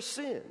understand your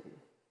sin.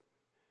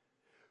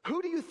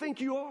 Who do you think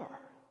you are?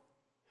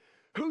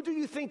 Who do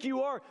you think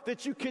you are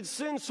that you could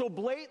sin so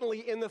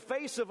blatantly in the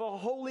face of a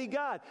holy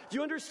God? Do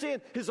you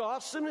understand his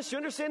awesomeness? Do you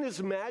understand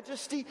his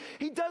majesty?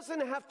 He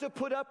doesn't have to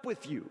put up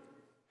with you.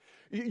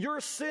 Your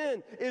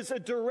sin is a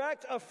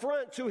direct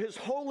affront to his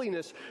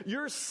holiness.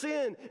 Your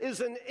sin is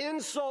an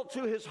insult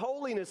to his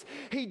holiness.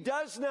 He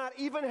does not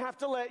even have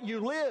to let you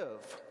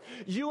live.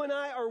 You and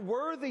I are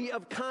worthy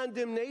of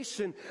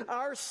condemnation.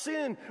 Our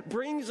sin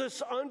brings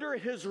us under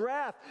his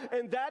wrath,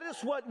 and that is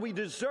what we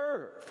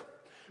deserve.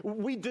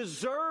 We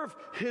deserve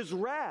his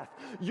wrath.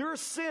 Your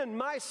sin,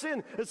 my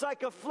sin, is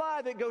like a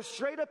fly that goes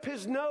straight up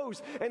his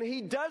nose, and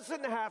he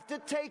doesn't have to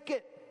take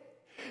it.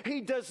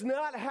 He does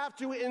not have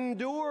to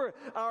endure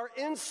our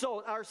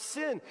insult, our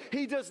sin.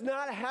 He does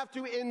not have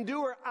to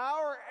endure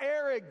our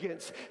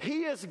arrogance.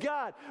 He is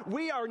God.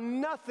 We are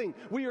nothing.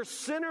 We are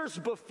sinners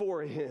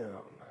before him.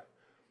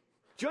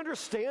 Do you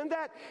understand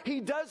that?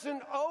 He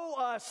doesn't owe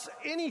us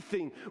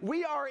anything.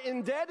 We are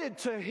indebted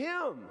to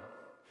him.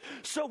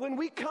 So when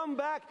we come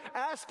back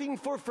asking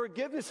for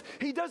forgiveness,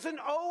 he doesn't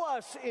owe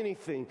us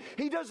anything.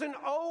 He doesn't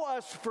owe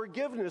us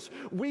forgiveness.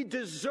 We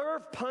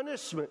deserve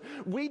punishment.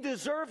 We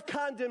deserve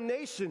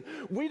condemnation.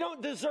 We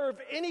don't deserve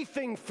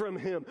anything from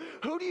him.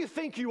 Who do you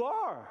think you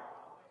are?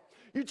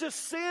 You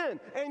just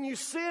sin, and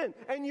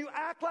you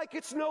act like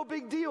it's no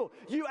big deal.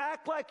 You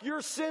act like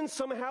your sin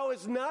somehow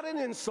is not an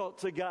insult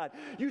to God.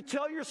 You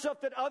tell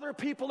yourself that other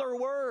people are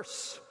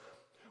worse.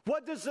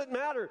 What does it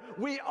matter?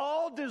 We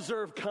all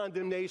deserve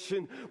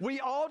condemnation. We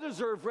all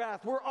deserve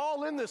wrath. We're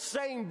all in the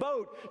same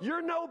boat.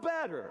 You're no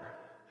better,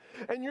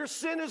 and your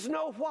sin is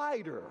no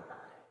whiter.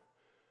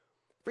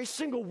 Every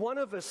single one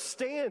of us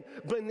stand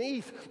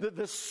beneath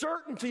the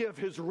certainty of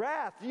his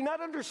wrath. Do you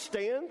not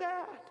understand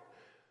that?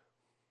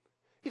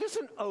 He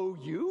doesn't owe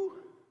you.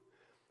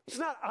 He's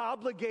not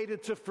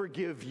obligated to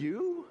forgive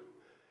you.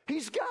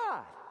 He's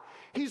God.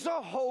 He's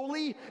a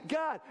holy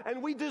God,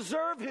 and we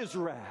deserve his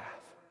wrath.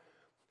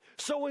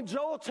 So when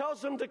Joel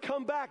tells them to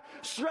come back,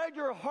 shred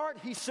your heart,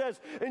 he says,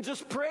 and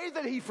just pray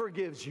that he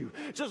forgives you.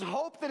 Just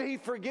hope that he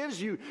forgives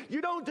you.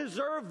 You don't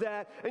deserve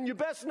that, and you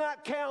best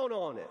not count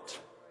on it.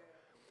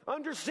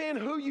 Understand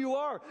who you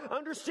are.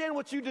 Understand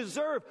what you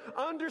deserve.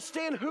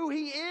 Understand who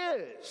he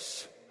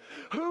is.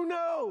 Who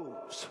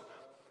knows?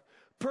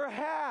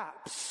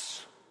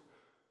 Perhaps.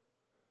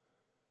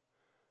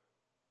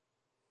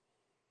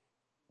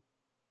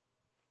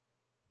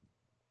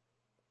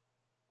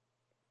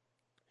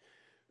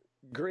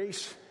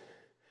 Grace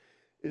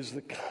is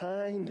the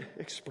kind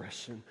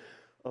expression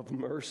of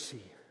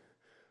mercy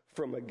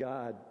from a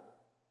God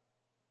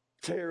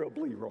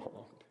terribly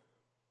wronged.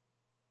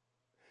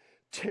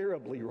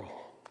 Terribly wrong.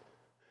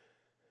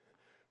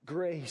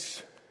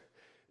 Grace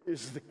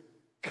is the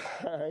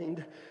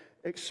kind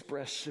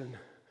expression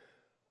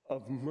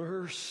of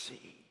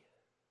mercy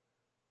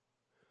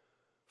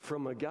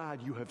from a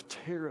God you have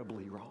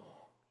terribly wronged.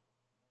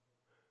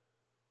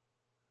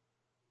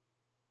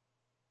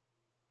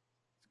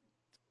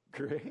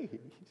 Grace.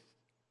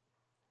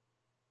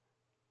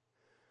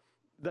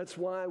 That's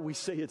why we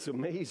say it's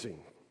amazing.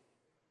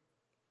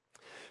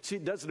 See,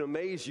 it doesn't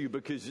amaze you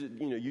because,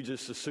 you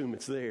just assume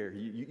it's there.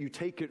 You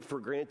take it for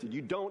granted.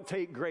 You don't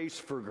take grace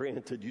for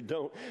granted. You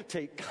don't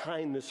take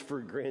kindness for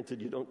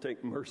granted. You don't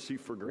take mercy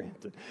for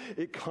granted.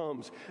 It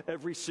comes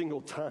every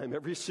single time,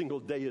 every single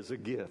day as a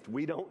gift.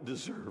 We don't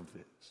deserve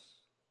this.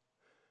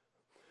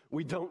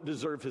 We don't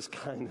deserve his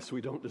kindness.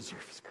 We don't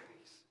deserve his grace.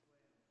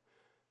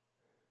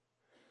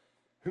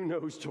 Who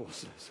knows, Joel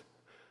says.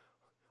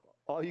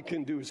 All you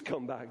can do is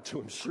come back to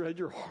him. Shred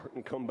your heart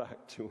and come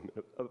back to him.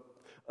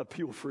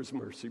 Appeal for his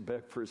mercy,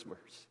 beg for his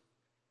mercy.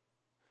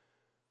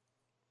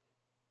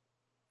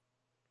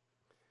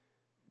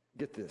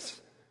 Get this.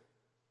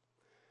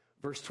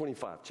 Verse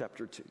 25,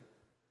 chapter 2.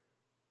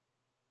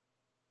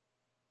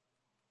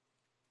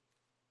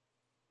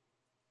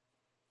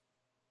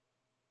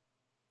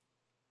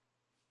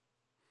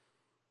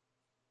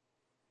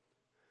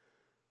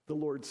 The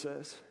Lord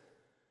says,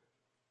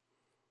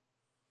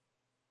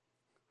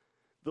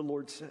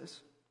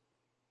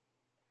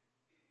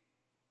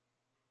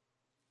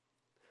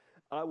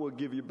 I will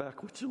give you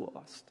back what you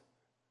lost.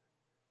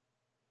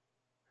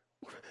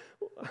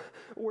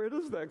 Where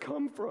does that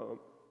come from?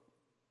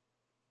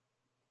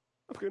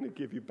 I'm going to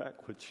give you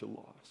back what you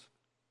lost.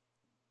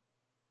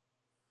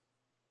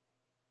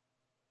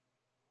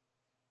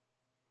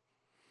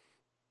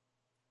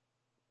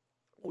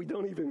 We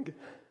don't even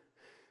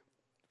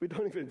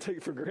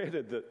take for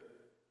granted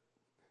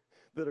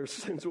that our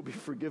sins will be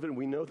forgiven.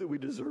 We know that we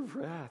deserve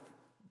wrath,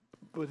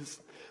 but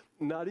it's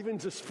not even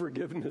just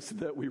forgiveness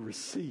that we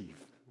receive.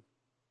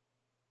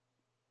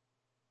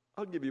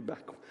 I'll give you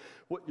back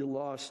what you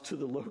lost to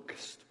the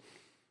locust,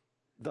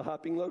 the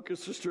hopping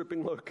locust, the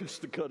stripping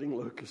locust, the cutting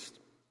locust.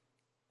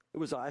 It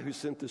was I who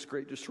sent this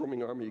great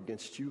destroying army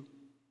against you.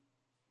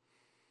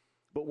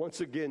 But once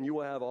again, you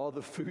will have all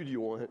the food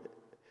you want,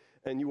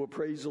 and you will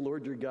praise the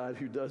Lord your God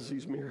who does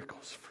these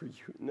miracles for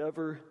you.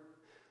 Never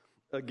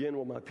again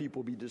will my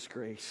people be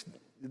disgraced.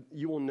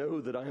 You will know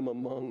that I am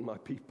among my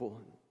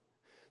people,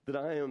 that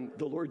I am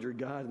the Lord your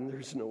God, and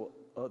there's no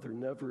other.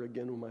 Never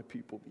again will my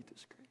people be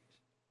disgraced.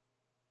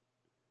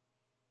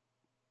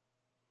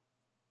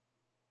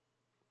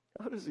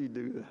 How does he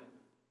do that?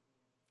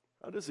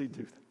 How does he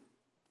do that?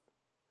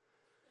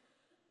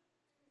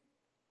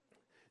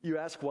 You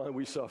ask why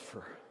we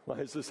suffer. Why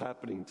is this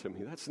happening to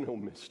me? That's no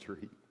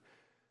mystery.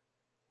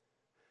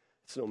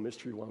 It's no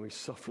mystery why we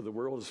suffer. The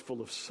world is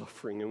full of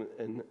suffering,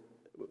 and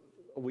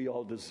we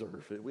all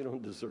deserve it. We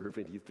don't deserve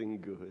anything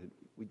good.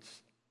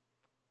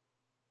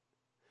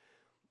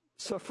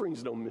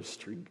 Suffering's no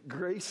mystery.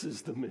 Grace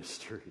is the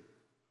mystery.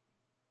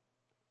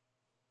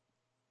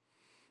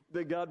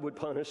 That God would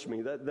punish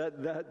me,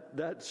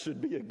 that should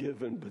be a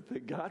given, but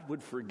that God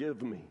would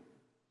forgive me.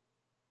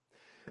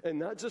 And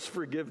not just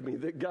forgive me,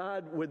 that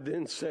God would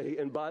then say,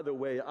 and by the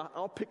way,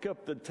 I'll pick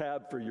up the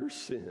tab for your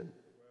sin.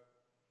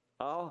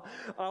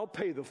 I'll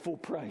pay the full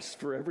price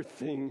for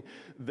everything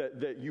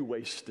that you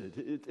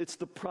wasted. It's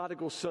the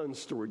prodigal son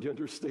story. Do you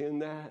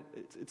understand that?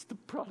 It's the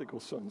prodigal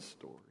son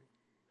story.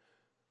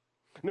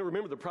 Now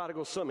remember the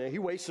prodigal son, man, he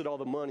wasted all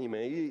the money,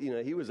 man.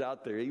 He was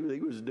out there. He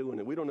was doing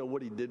it. We don't know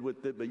what he did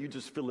with it, but you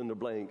just fill in the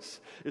blanks.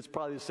 It's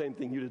probably the same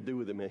thing you'd do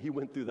with it, man. He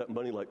went through that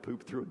money like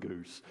poop through a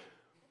goose.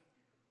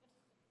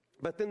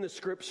 But then the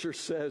scripture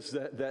says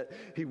that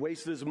he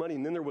wasted his money,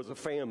 and then there was a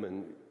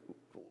famine.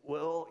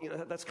 Well,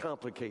 that's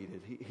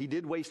complicated. He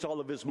did waste all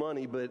of his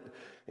money, but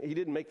he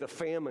didn't make the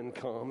famine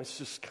come. It's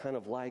just kind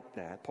of like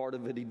that. Part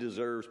of it he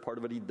deserves, part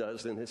of it he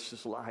doesn't. It's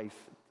just life.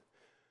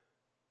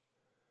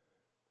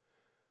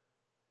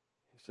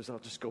 He says, I'll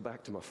just go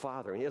back to my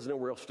father. And he has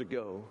nowhere else to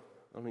go.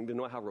 I don't even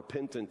know how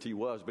repentant he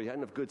was, but he had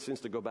enough good sense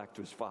to go back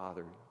to his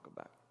father. Go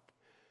back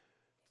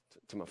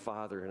to my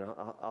father, and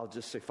I'll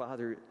just say,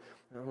 Father,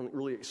 I don't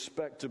really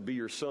expect to be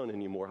your son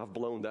anymore. I've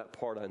blown that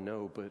part, I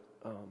know, but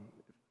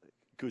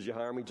could you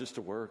hire me just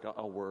to work?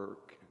 I'll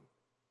work.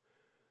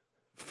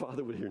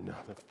 Father would hear none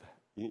of that.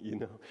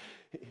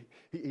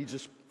 He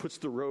just puts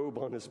the robe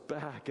on his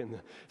back and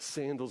the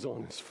sandals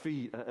on his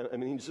feet. I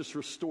mean, he just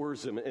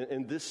restores him.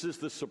 And this is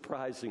the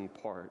surprising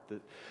part,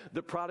 that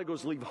the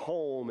prodigals leave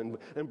home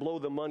and blow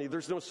the money.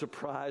 There's no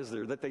surprise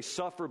there. That they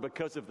suffer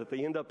because of that.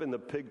 They end up in the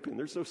pig pen.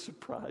 There's no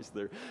surprise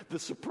there. The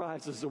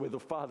surprise is the way the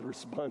father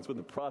responds when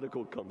the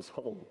prodigal comes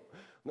home.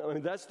 I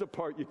mean, that's the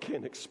part you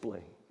can't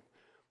explain.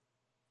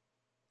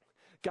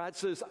 God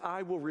says,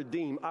 I will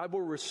redeem, I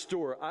will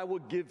restore, I will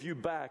give you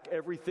back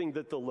everything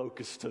that the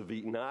locusts have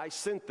eaten. I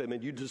sent them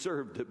and you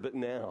deserved it, but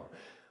now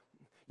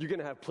you're going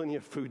to have plenty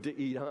of food to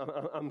eat.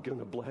 I'm going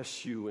to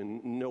bless you,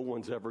 and no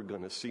one's ever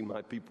going to see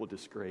my people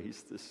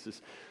disgraced. This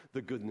is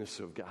the goodness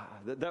of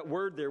God. That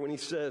word there, when he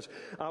says,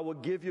 I will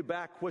give you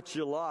back what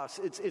you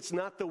lost, it's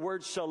not the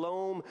word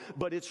shalom,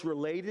 but it's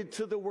related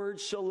to the word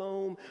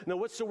shalom. Now,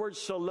 what's the word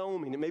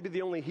shalom mean? It may be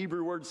the only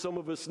Hebrew word some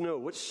of us know.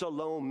 What's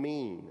shalom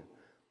mean?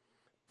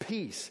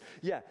 Peace.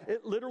 Yeah,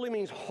 it literally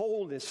means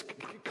wholeness,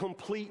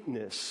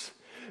 completeness.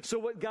 So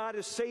what God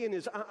is saying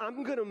is,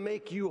 I'm going to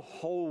make you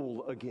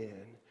whole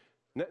again.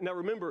 Now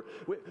remember,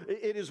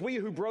 it is we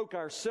who broke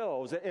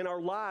ourselves in our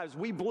lives.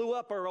 We blew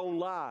up our own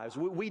lives.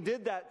 We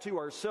did that to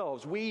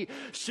ourselves. We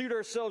shoot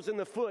ourselves in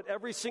the foot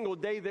every single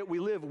day that we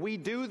live. We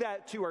do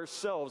that to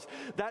ourselves.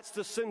 That's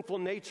the sinful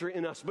nature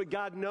in us. But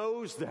God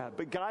knows that.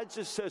 But God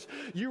just says,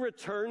 you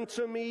return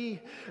to me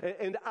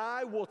and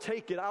I will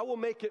take it. I will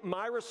make it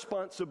my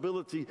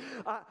responsibility.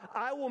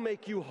 I will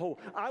make you whole.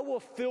 I will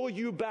fill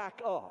you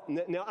back up.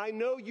 Now I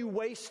know you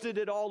wasted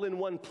it all in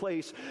one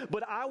place,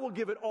 but I will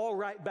give it all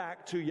right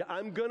back to you.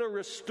 I'm going to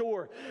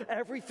restore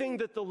everything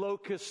that the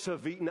locusts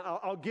have eaten.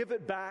 I'll give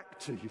it back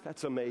to you.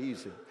 That's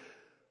amazing.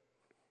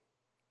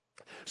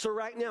 So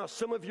right now,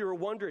 some of you are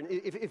wondering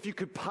if you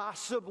could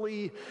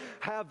possibly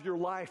have your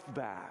life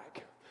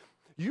back.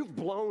 You've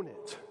blown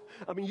it.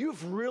 I mean,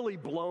 you've really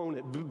blown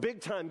it. Big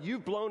time,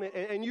 you've blown it,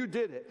 and you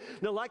did it.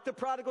 Now, like the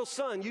prodigal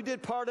son, you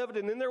did part of it,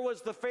 and then there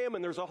was the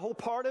famine. There's a whole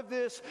part of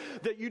this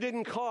that you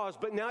didn't cause,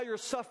 but now you're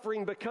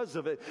suffering because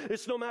of it.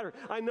 It's no matter.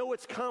 I know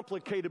it's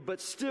complicated, but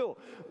still,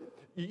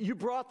 you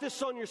brought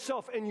this on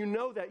yourself, and you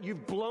know that.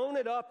 You've blown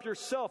it up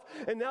yourself.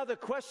 And now the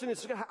question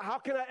is, how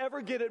can I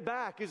ever get it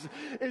back?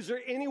 Is there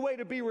any way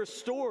to be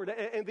restored?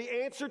 And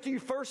the answer to you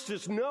first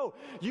is no.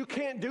 You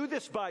can't do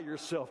this by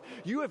yourself.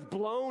 You have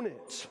blown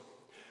it.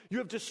 You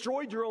have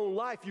destroyed your own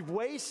life. You've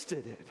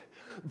wasted it.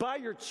 By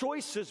your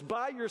choices,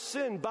 by your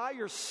sin, by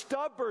your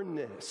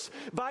stubbornness,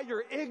 by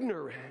your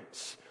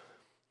ignorance.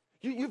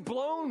 You've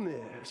blown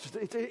this.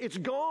 It's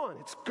gone.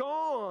 It's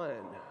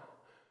gone.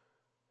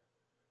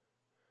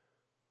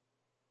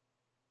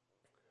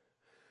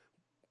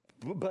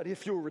 But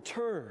if you'll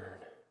return,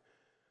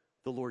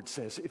 the Lord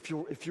says, if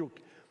you'll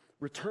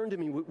return to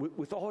me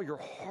with all your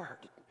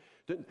heart,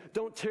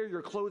 don't tear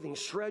your clothing,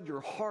 shred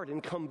your heart,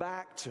 and come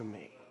back to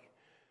me,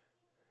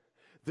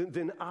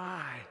 then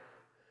I'll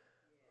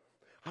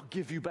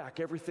give you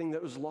back everything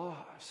that was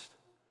lost.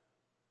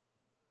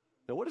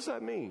 Now, what does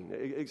that mean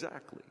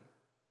exactly?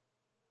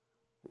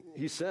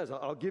 He says,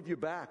 I'll give you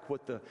back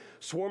what the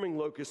swarming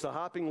locust, the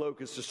hopping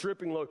locust, the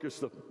stripping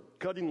locust, the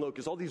cutting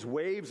locust, all these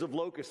waves of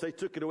locusts, they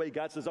took it away.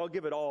 God says, I'll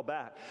give it all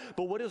back.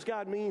 But what does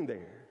God mean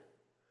there?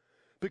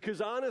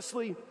 Because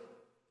honestly,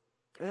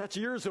 that's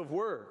years of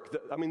work.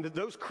 I mean,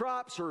 those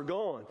crops are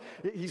gone.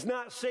 He's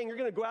not saying you're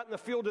going to go out in the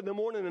field in the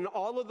morning and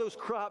all of those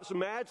crops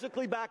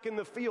magically back in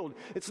the field.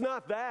 It's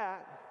not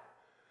that.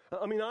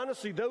 I mean,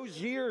 honestly,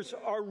 those years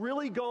are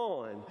really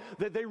gone,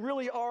 that they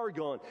really are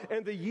gone.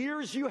 And the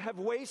years you have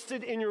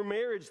wasted in your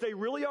marriage, they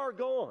really are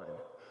gone.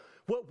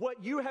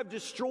 What you have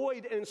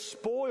destroyed and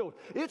spoiled,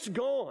 it's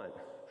gone.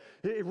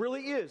 It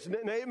really is.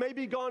 It may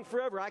be gone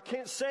forever. I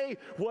can't say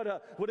what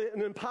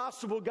an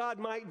impossible God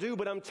might do,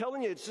 but I'm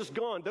telling you, it's just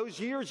gone. Those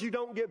years you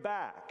don't get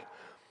back.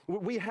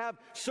 We have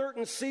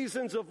certain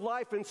seasons of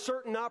life and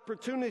certain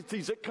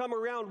opportunities that come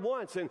around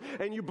once,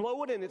 and you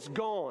blow it and it's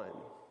gone.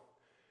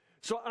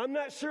 So I'm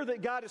not sure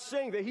that God is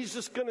saying that He's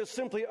just going to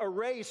simply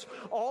erase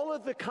all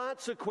of the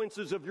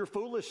consequences of your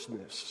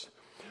foolishness,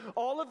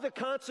 all of the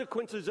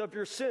consequences of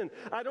your sin.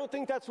 I don't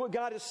think that's what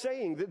God is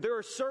saying, that there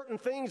are certain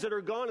things that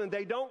are gone and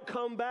they don't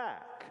come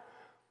back.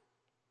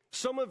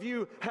 Some of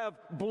you have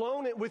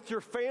blown it with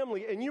your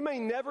family, and you may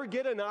never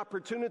get an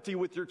opportunity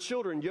with your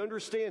children. You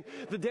understand?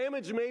 The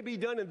damage may be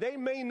done, and they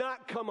may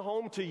not come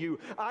home to you.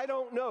 I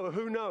don't know.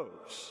 Who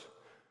knows?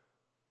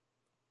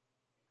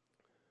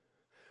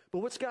 But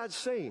what's God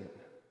saying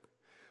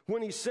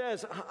when He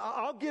says,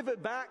 I'll give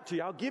it back to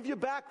you. I'll give you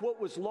back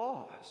what was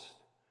lost.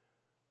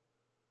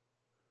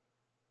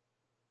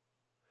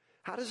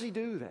 How does he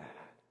do that?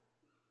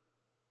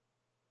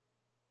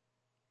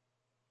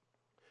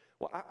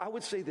 Well, I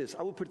would say this.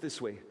 I would put it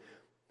this way.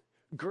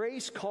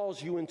 Grace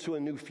calls you into a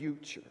new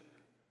future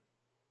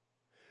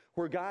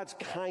where God's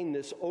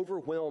kindness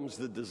overwhelms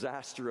the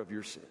disaster of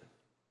your sin.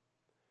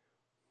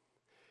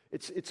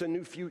 It's a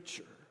new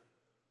future.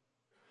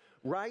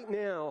 Right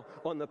now,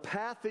 on the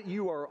path that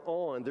you are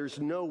on, there's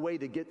no way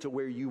to get to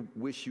where you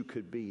wish you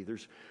could be.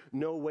 There's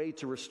no way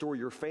to restore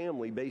your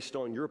family based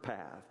on your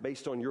path,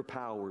 based on your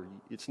power.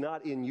 It's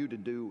not in you to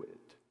do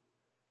it.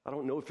 I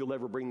don't know if you'll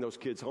ever bring those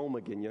kids home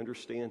again, you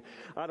understand?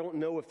 I don't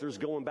know if there's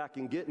going back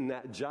and getting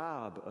that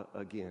job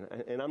again.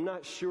 And I'm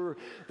not sure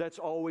that's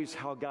always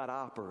how God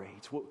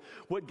operates.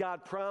 What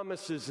God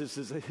promises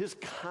is His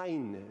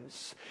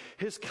kindness.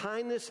 His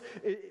kindness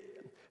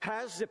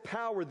has the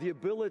power, the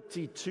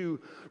ability to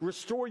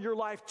restore your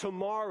life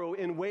tomorrow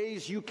in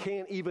ways you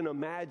can't even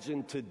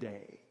imagine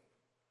today.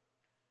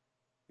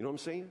 You know what I'm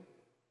saying?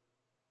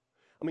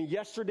 I mean,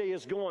 yesterday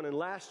is gone and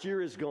last year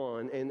is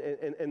gone,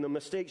 and the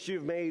mistakes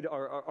you've made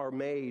are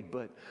made.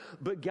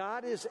 But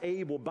God is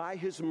able, by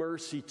His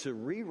mercy, to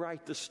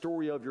rewrite the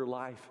story of your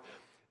life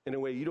in a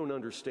way you don't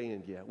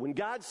understand yet. When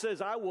God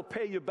says, I will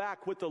pay you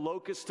back what the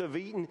locusts have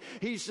eaten,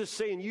 He's just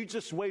saying, you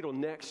just wait till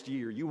next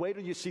year. You wait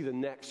till you see the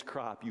next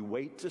crop. You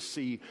wait to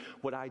see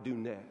what I do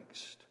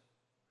next.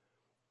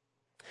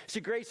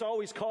 See, grace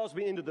always calls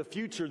me into the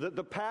future.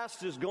 The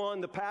past is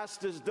gone. The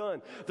past is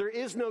done. There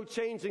is no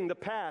changing the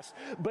past,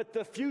 but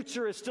the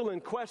future is still in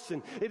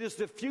question. It is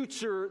the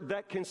future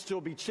that can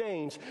still be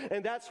changed,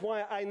 and that's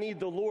why I need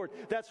the Lord.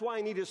 That's why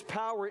I need His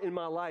power in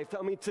my life.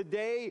 I mean,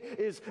 today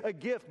is a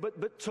gift,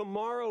 but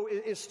tomorrow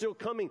is still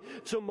coming.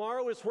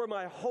 Tomorrow is where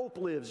my hope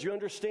lives, you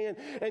understand?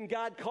 And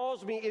God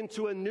calls me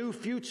into a new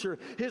future.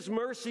 His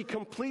mercy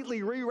completely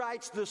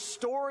rewrites the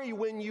story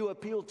when you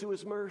appeal to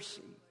His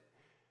mercy.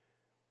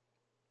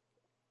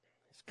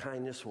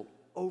 Kindness will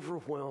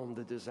overwhelm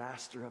the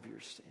disaster of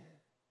your sin.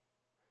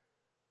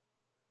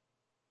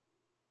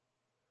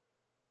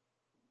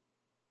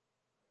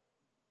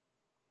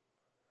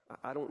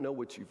 I don't know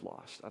what you've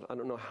lost. I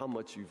don't know how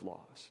much you've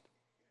lost.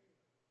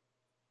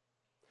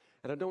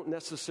 And I don't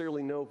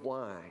necessarily know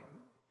why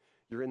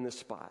you're in this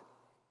spot.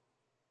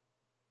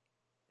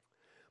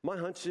 My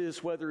hunch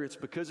is whether it's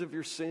because of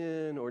your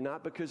sin or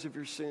not because of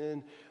your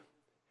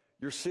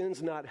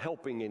sin's not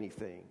helping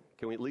anything.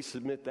 Can we at least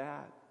admit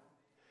that?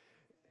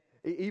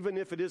 Even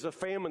if it is a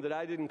famine that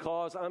I didn't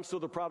cause, I'm still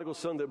the prodigal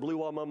son that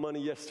blew all my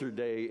money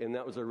yesterday, and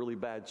that was a really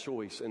bad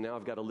choice, and now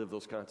I've got to live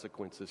those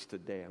consequences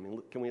today. I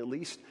mean, can we at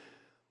least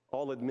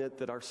all admit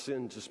that our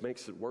sin just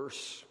makes it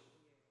worse?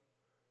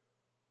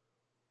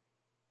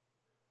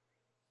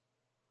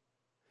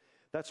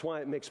 That's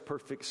why it makes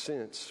perfect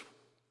sense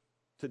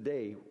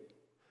today,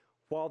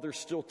 while there's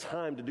still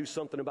time to do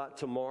something about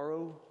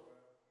tomorrow,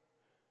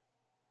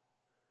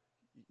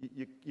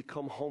 you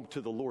come home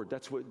to the Lord.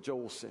 That's what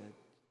Joel said.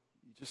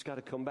 You just got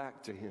to come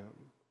back to Him.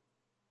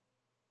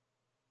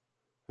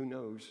 Who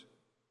knows?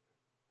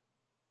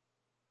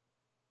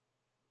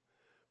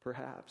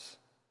 Perhaps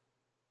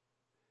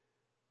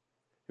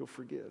He'll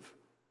forgive.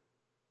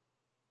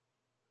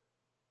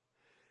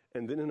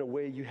 And then in a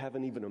way you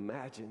haven't even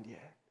imagined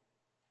yet,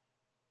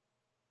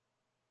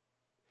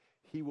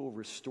 He will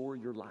restore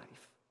your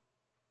life.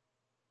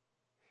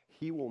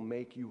 He will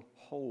make you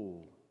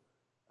whole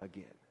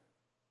again.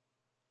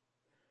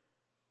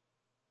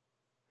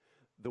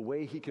 The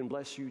way He can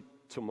bless you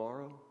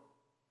tomorrow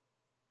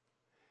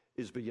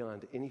is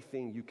beyond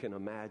anything you can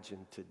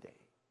imagine today.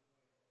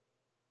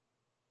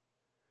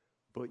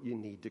 But you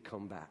need to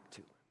come back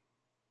to Him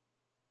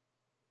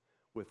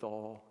with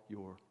all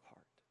your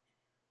heart.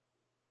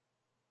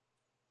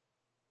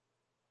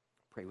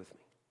 Pray with me.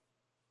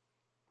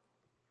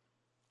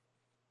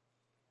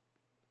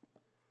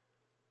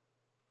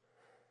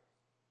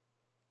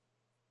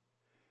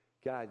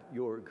 God,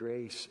 your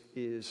grace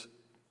is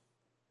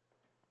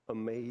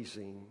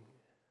amazing.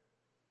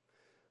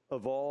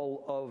 Of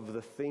all of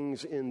the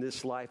things in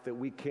this life that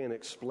we can't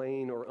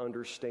explain or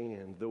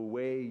understand, the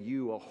way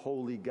you, a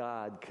holy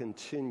God,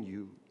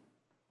 continue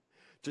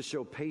to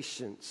show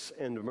patience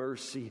and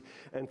mercy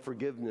and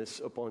forgiveness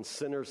upon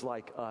sinners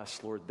like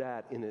us, Lord,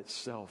 that in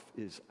itself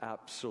is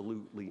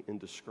absolutely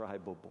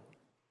indescribable.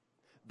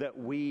 That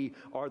we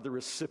are the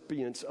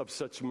recipients of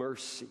such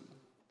mercy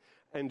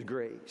and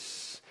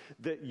grace,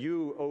 that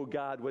you, O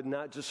God, would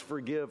not just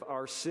forgive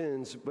our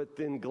sins, but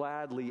then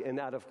gladly and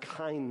out of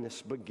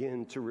kindness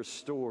begin to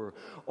restore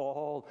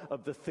all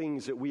of the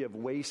things that we have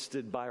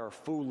wasted by our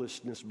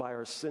foolishness, by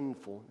our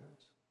sinfulness.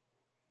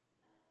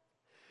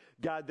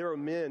 God, there are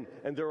men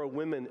and there are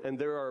women and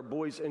there are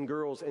boys and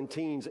girls and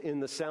teens in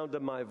the sound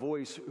of my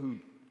voice who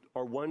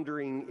are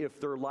wondering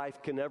if their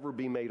life can ever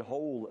be made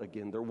whole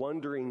again. They're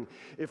wondering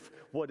if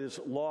what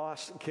is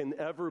lost can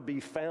ever be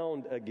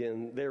found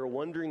again. They're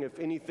wondering if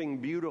anything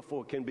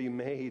beautiful can be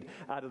made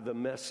out of the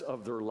mess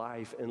of their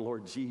life. And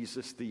Lord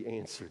Jesus, the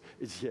answer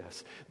is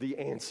yes. The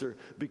answer,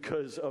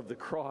 because of the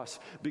cross,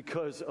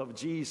 because of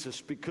Jesus,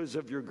 because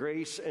of your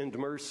grace and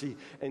mercy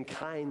and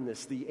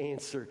kindness, the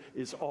answer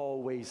is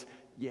always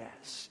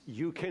Yes,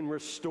 you can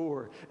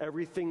restore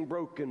everything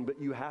broken, but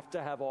you have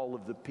to have all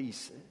of the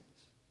pieces.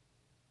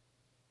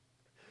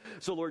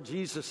 So, Lord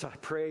Jesus, I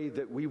pray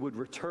that we would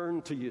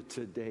return to you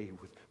today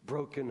with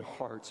broken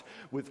hearts,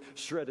 with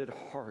shredded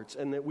hearts,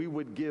 and that we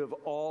would give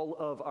all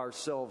of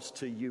ourselves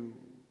to you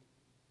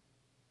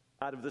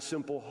out of the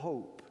simple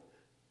hope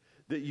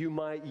that you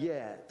might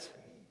yet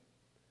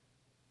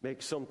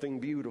make something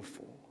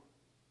beautiful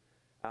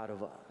out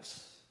of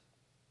us.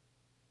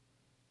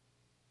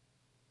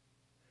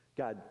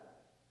 God,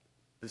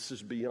 this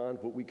is beyond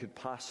what we could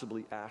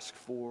possibly ask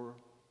for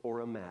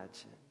or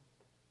imagine.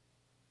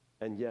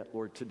 And yet,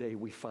 Lord, today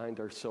we find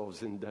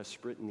ourselves in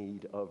desperate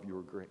need of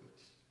your grace.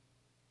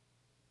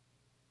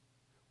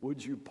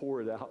 Would you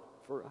pour it out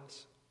for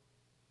us?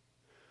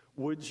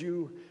 Would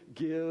you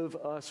give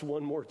us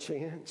one more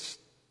chance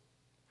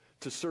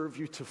to serve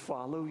you, to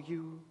follow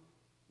you?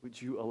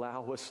 Would you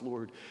allow us,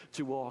 Lord,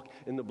 to walk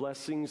in the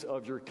blessings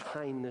of your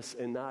kindness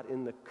and not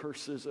in the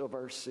curses of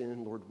our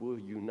sin? Lord, will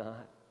you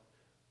not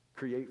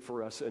create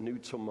for us a new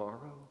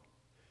tomorrow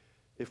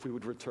if we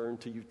would return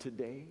to you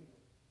today?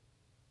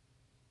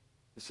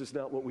 This is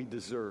not what we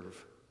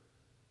deserve,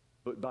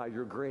 but by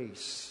your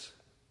grace,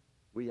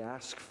 we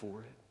ask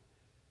for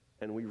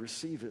it, and we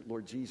receive it,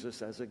 Lord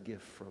Jesus, as a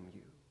gift from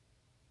you.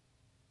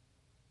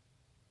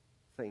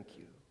 Thank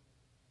you.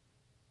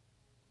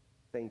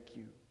 Thank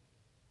you.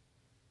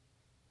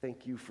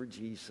 Thank you for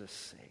Jesus'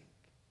 sake.